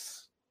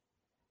us.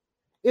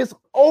 It's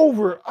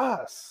over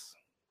us.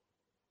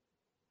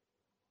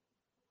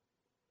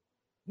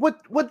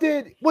 What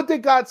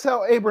did God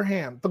tell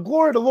Abraham? The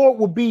glory of the Lord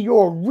will be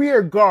your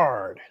rear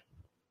guard.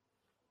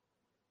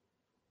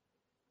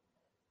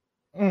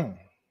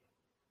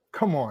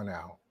 Come on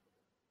now.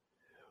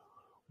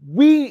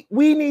 We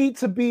need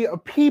to be a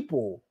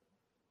people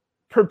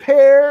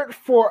prepared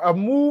for a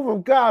move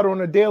of God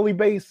on a daily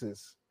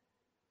basis.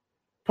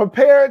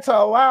 Prepared to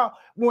allow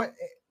when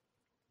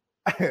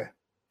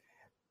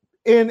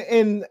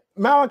in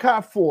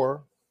Malachi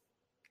 4,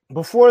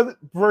 before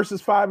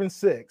verses 5 and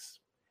 6,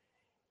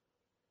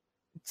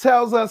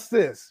 tells us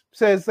this,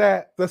 says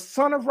that the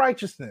Son of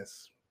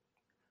Righteousness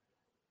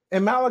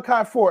in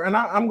Malachi 4, and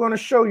I'm going to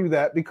show you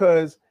that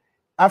because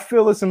I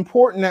feel it's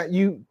important that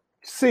you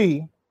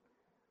see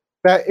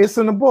that it's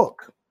in the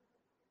book.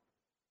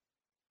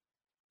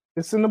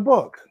 It's in the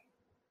book.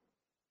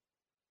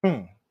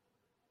 I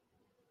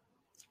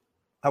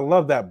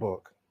love that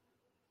book.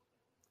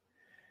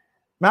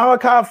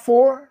 Malachi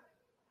 4,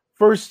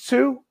 verse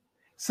 2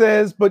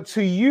 says, "But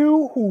to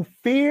you who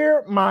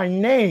fear my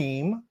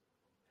name,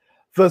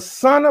 the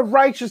Son of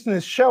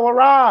Righteousness shall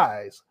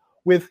arise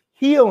with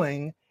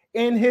healing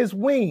in his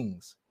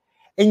wings,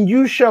 and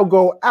you shall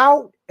go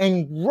out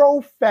and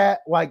grow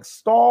fat like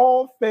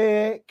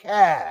stall-fed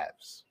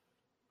calves."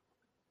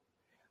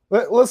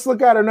 Let's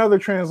look at another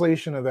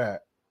translation of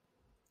that.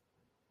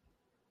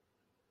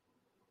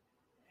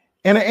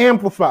 And it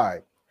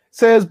Amplified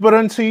says, "But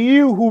unto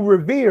you who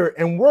revere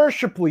and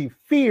worshipfully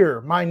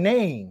fear my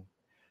name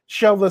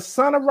shall the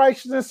Son of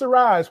Righteousness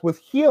arise with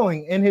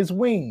healing in his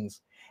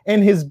wings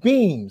and his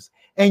beams,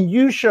 and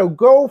you shall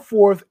go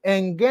forth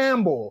and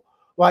gambol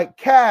like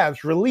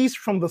calves released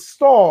from the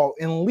stall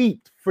and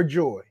leap for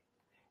joy.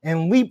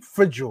 And leap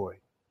for joy.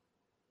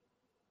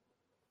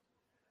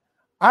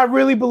 I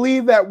really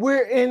believe that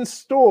we're in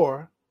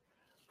store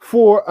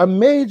for a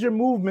major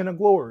movement of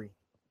glory.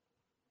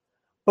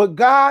 But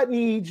God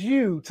needs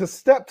you to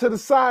step to the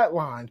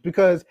sidelines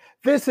because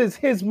this is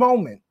his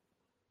moment.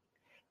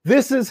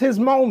 This is his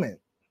moment.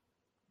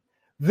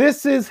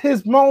 This is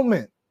his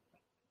moment.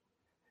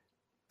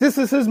 This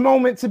is his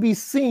moment to be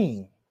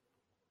seen.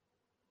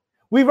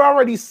 We've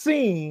already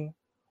seen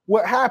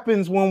what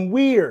happens when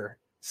we're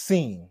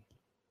seen.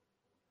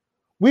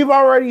 We've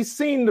already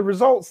seen the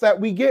results that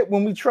we get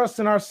when we trust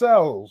in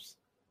ourselves,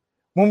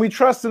 when we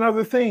trust in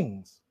other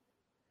things.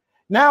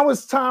 Now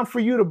it's time for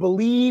you to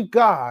believe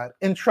God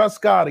and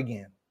trust God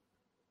again.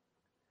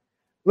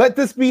 Let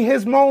this be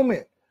his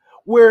moment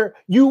where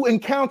you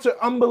encounter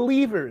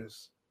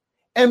unbelievers.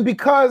 And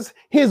because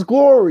his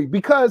glory,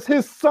 because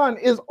his son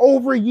is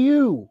over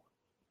you,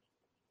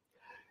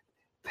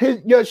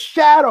 the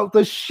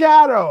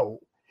shadow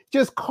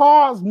just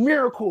cause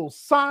miracles,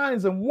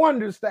 signs, and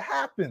wonders to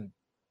happen.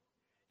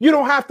 You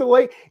don't have to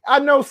wait. I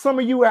know some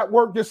of you at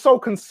work, you're so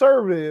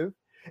conservative.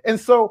 And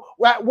so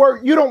at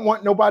work, you don't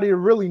want nobody to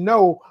really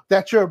know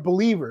that you're a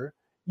believer.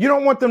 You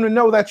don't want them to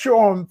know that you're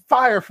on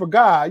fire for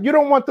God. You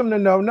don't want them to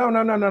know,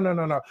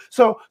 no.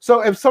 So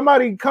if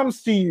somebody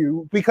comes to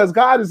you, because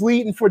God is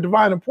leading for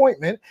divine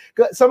appointment,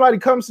 somebody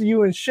comes to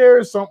you and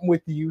shares something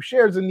with you,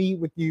 shares a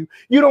need with you,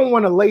 you don't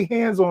want to lay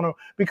hands on them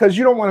because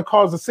you don't want to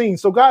cause a scene.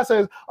 So God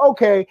says,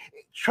 okay,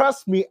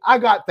 trust me, I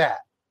got that.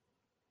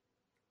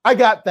 I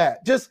got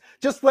that. Just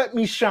let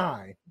me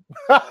shine.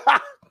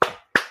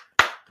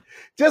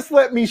 Just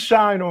let me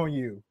shine on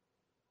you.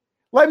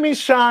 Let me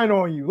shine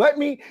on you. Let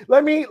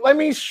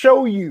me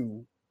show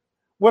you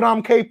what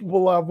I'm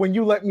capable of when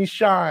you let me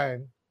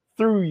shine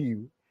through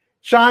you.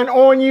 Shine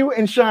on you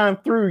and shine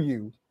through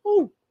you.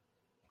 Woo.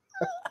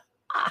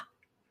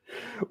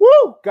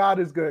 Woo. God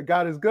is good.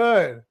 God is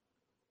good.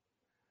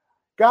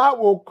 God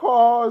will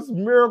cause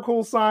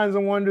miracles, signs,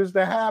 and wonders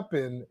to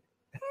happen.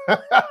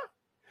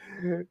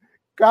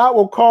 God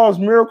will cause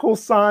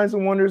miracles, signs,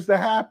 and wonders to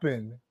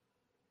happen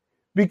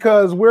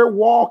because we're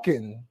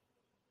walking.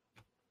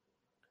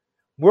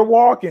 We're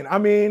walking. I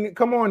mean,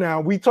 come on now.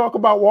 We talk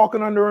about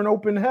walking under an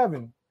open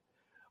heaven.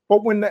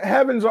 But when the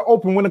heavens are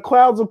open, when the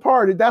clouds are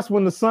parted, that's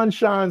when the sun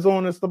shines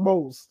on us the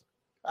most.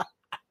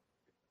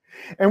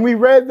 And we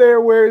read there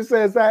where it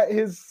says that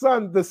his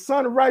son, the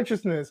Son of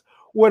Righteousness,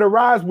 would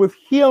arise with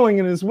healing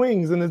in his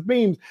wings and his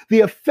beams.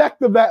 The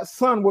effect of that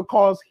sun would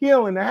cause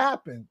healing to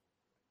happen.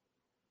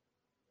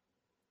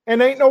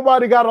 And ain't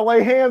nobody got to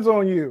lay hands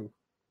on you.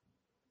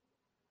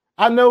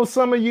 I know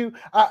some of you,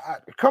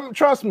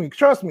 trust me.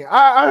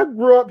 I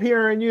grew up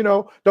hearing,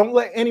 don't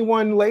let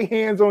anyone lay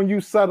hands on you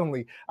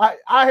suddenly.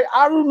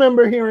 I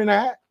remember hearing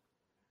that.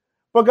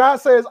 But God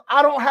says,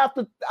 I don't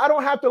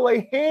have to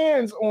lay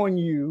hands on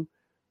you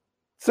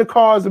to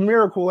cause a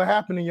miracle to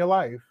happen in your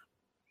life.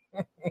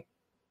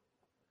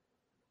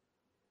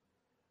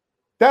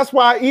 That's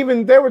why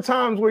even there were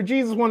times where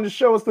Jesus wanted to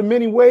show us the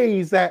many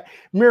ways that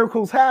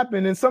miracles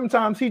happen. And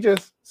sometimes he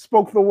just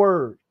spoke the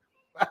word.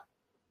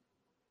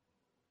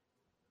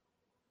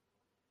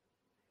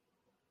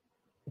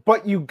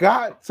 But you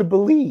got to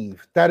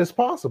believe that it's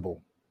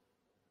possible.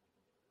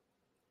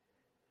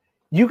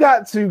 You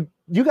got to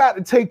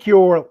take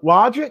your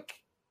logic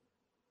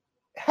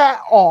hat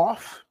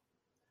off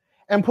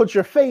and put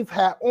your faith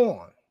hat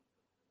on.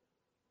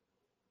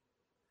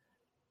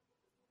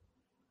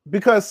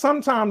 Because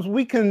sometimes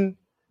we can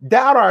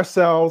doubt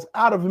ourselves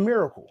out of a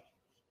miracle.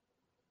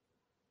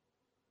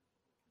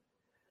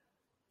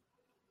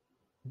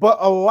 But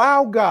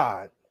allow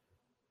God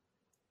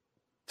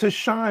to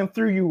shine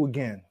through you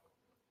again.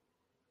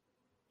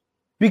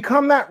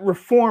 Become that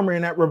reformer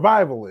and that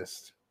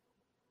revivalist.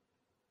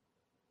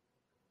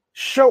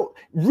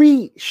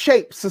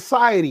 Reshape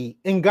society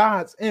in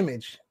God's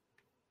image.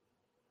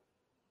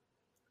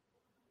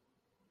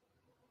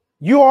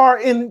 You are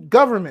in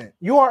government,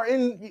 you are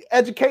in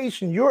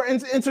education, you're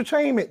in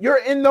entertainment, you're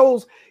in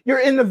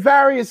the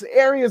various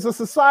areas of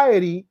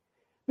society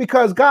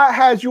because God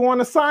has you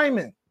on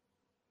assignment.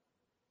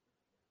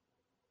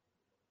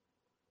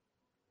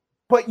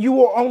 But you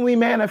will only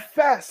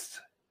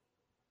manifest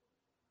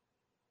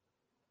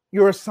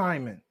your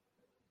assignment.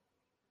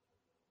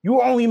 You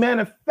will only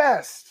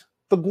manifest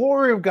the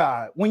glory of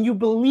God when you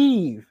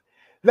believe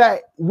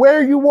that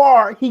where you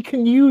are, he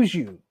can use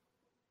you.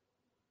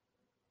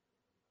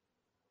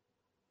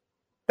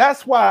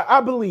 That's why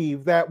I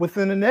believe that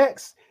within the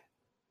next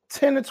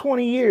 10 to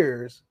 20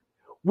 years,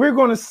 we're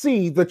going to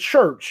see the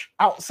church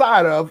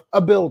outside of a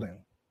building.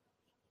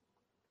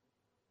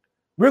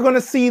 We're going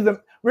to see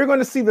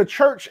the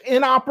church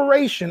in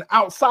operation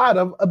outside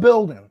of a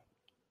building.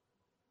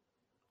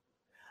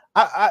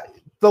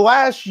 The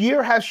last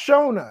year has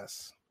shown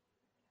us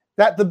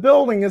that the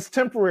building is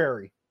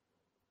temporary,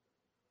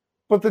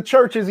 but the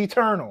church is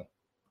eternal.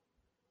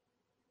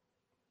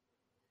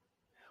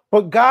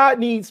 But God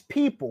needs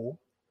people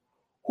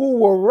who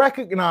will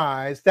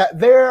recognize that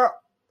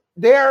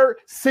they're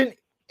sent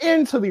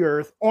into the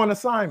earth on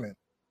assignment.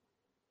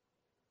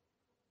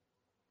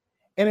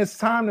 And it's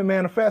time to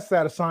manifest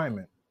that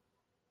assignment.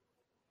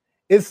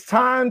 It's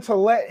time to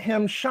let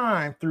him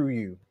shine through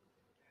you.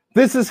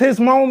 This is his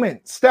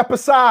moment. Step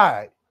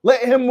aside.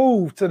 Let him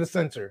move to the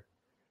center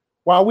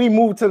while we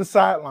move to the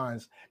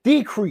sidelines.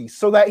 Decrease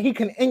so that he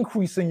can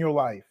increase in your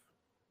life.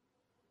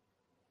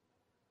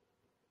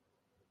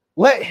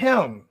 Let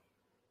him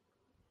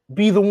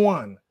be the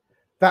one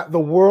that the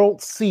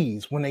world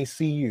sees when they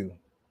see you.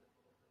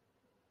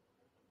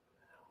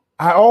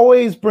 I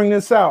always bring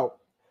this out,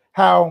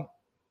 how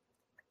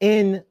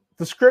in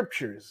the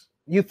scriptures,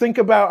 you think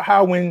about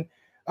how when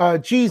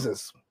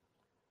Jesus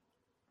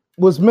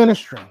was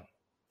ministering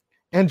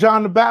and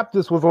John the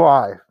Baptist was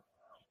alive,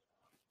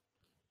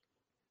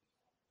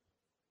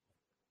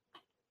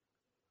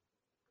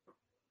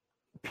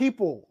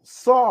 people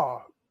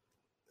saw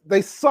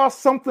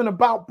something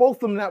about both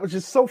of them that was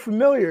just so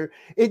familiar.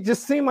 It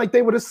just seemed like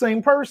they were the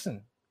same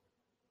person.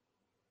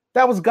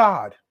 That was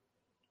God.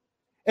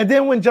 And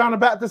then when John the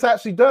Baptist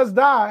actually does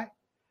die,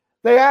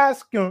 they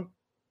ask him,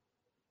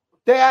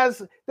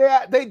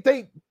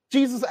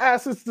 Jesus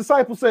asked his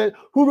disciples, said,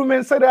 "Who do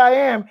men say that I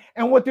am?"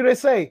 And what do they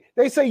say?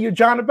 They say, "You're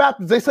John the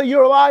Baptist." They say,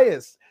 "You're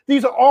Elias."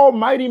 These are all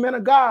mighty men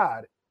of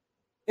God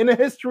in the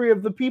history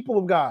of the people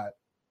of God.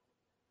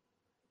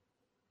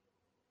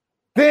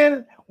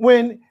 Then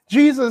when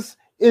Jesus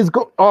is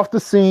off the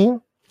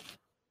scene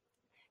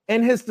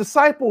and his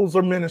disciples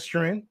are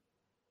ministering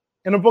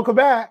in the book of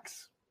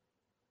Acts,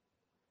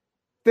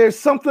 there's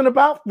something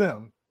about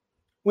them.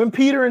 When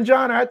Peter and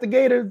John are at the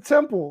gate of the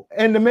temple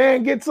and the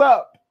man gets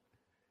up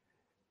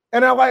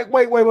and they're like,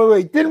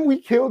 wait, didn't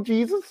we kill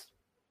Jesus?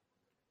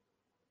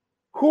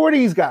 Who are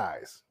these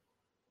guys?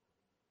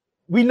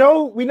 We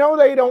know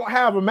they don't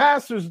have a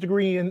master's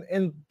degree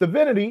in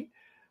divinity.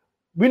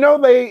 We know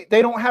they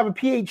don't have a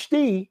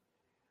PhD.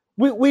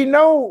 We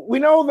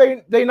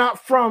know they're not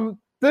from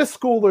this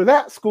school or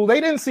that school.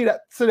 They didn't sit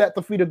at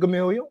the feet of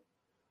Gamaliel.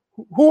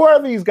 Who are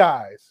these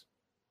guys?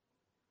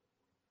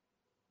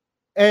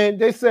 And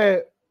they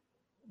said,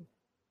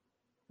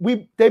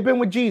 they've been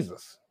with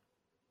Jesus.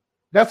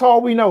 That's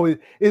all we know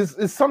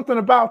is something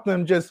about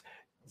them just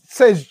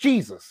says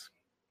Jesus.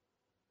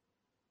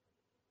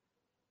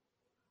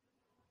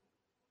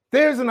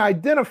 There's an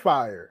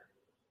identifier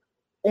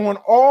on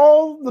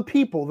all the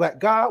people that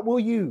God will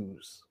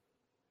use.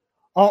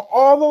 On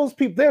all those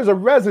people, there's a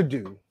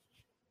residue.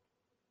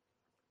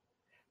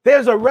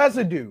 There's a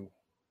residue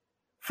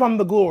from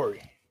the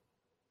glory.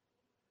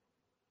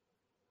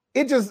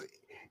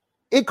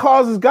 It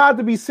causes God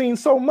to be seen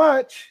so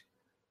much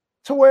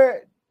to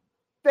where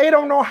they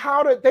don't know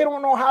how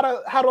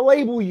to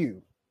label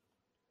you.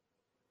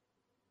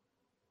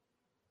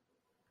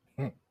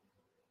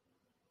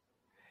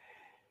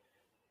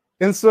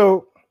 And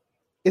so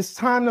it's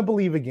time to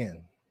believe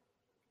again.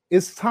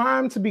 It's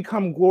time to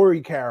become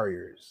glory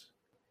carriers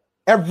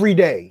every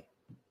day.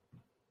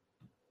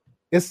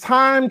 It's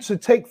time to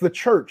take the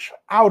church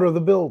out of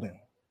the building.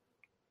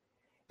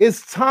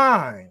 It's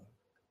time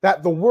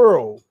that the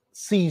world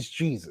sees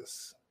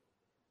Jesus.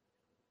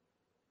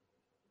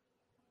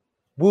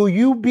 Will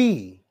you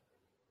be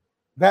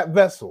that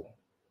vessel?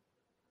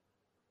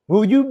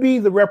 Will you be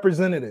the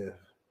representative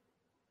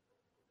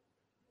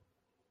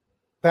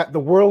that the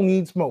world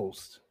needs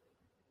most?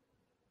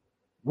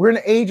 We're in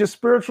an age of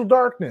spiritual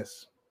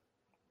darkness,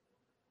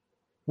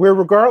 where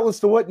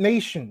regardless of what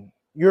nation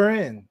you're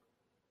in,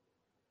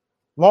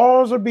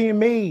 laws are being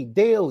made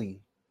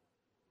daily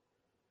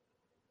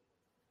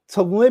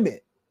to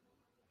limit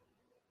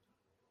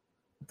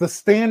the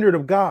standard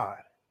of God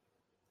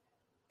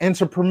and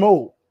to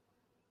promote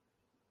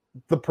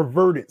the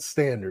perverted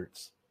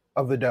standards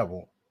of the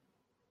devil.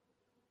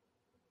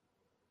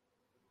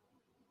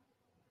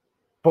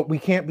 But we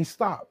can't be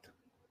stopped.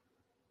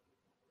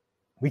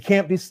 We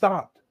can't be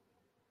stopped.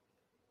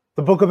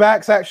 The book of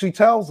Acts actually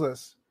tells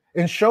us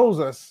and shows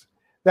us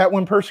that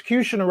when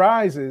persecution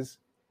arises,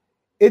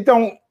 it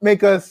don't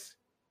make us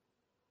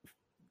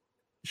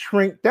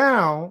shrink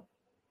down.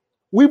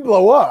 We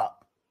blow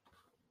up.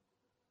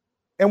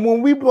 And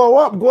when we blow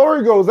up,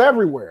 glory goes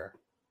everywhere.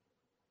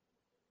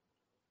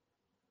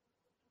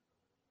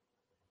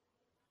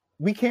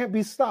 We can't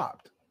be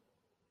stopped.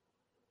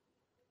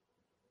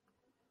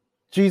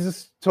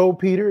 Jesus told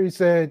Peter, he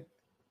said,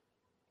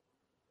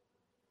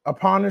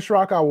 "Upon this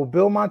rock I will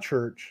build my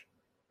church,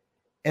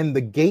 and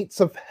the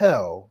gates of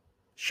hell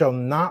shall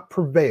not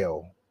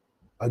prevail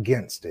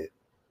against it."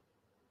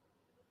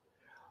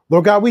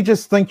 Lord God, we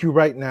just thank you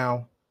right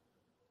now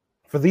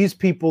for these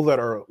people that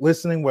are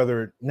listening,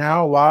 whether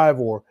now live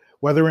or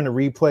whether in a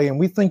replay. And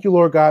we thank you,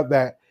 Lord God,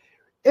 that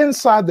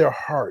inside their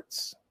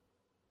hearts,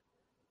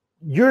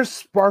 you're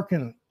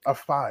sparking a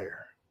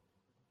fire.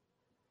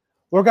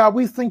 Lord God,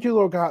 we thank you,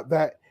 Lord God,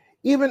 that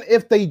even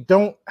if they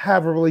don't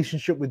have a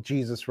relationship with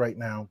Jesus right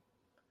now,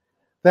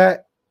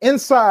 that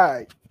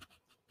inside,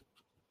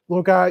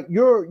 Lord God,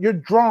 you're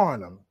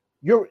drawing them.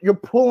 You're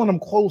pulling them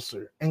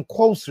closer and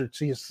closer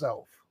to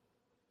yourself.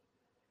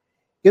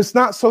 It's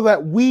not so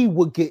that we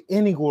would get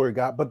any glory,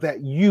 God, but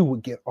that you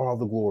would get all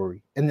the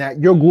glory and that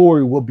your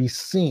glory will be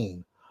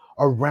seen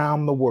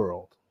around the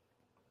world.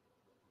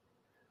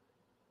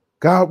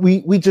 God,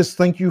 we just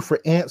thank you for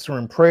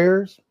answering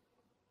prayers,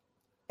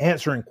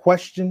 answering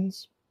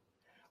questions.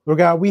 Lord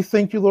God, we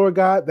thank you, Lord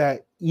God,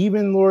 that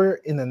even, Lord,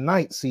 in the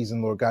night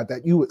season, Lord God,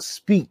 that you would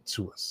speak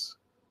to us,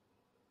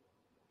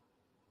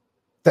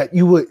 that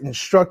you would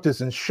instruct us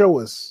and show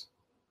us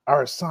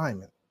our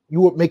assignment.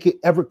 You would make it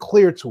ever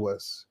clear to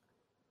us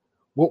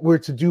what we're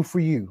to do for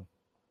you.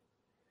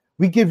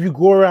 We give you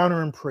glory,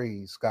 honor, and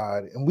praise,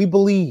 God, and we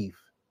believe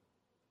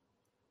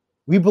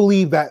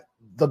that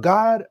the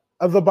God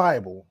of the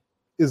Bible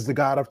is the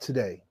God of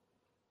today.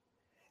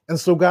 And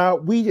so,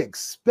 God, we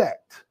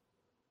expect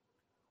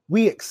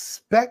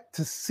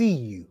to see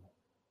you.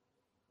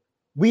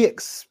 We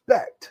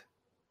expect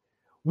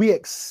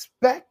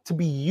to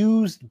be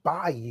used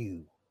by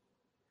you.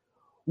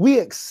 We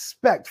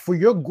expect for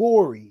your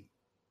glory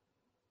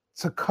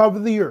to cover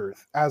the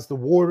earth as the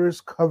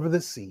waters cover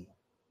the sea.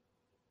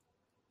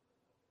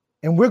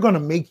 And we're going to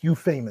make you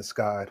famous,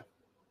 God.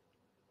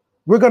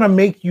 We're going to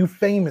make you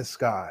famous,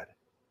 God,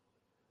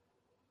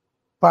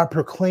 by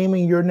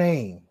proclaiming your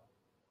name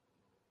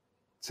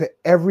to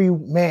every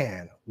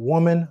man,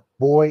 woman,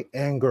 boy,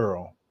 and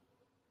girl.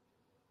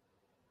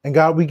 And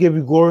God, we give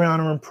you glory,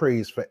 honor, and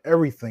praise for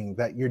everything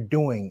that you're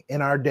doing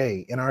in our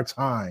day, in our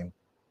time,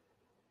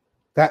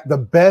 that the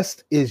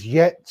best is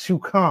yet to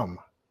come.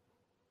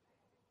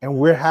 And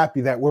we're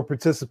happy that we're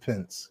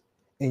participants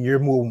in your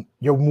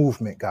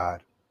movement,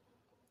 God.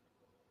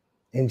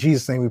 In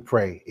Jesus' name we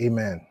pray.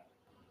 Amen.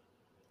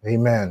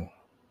 Amen.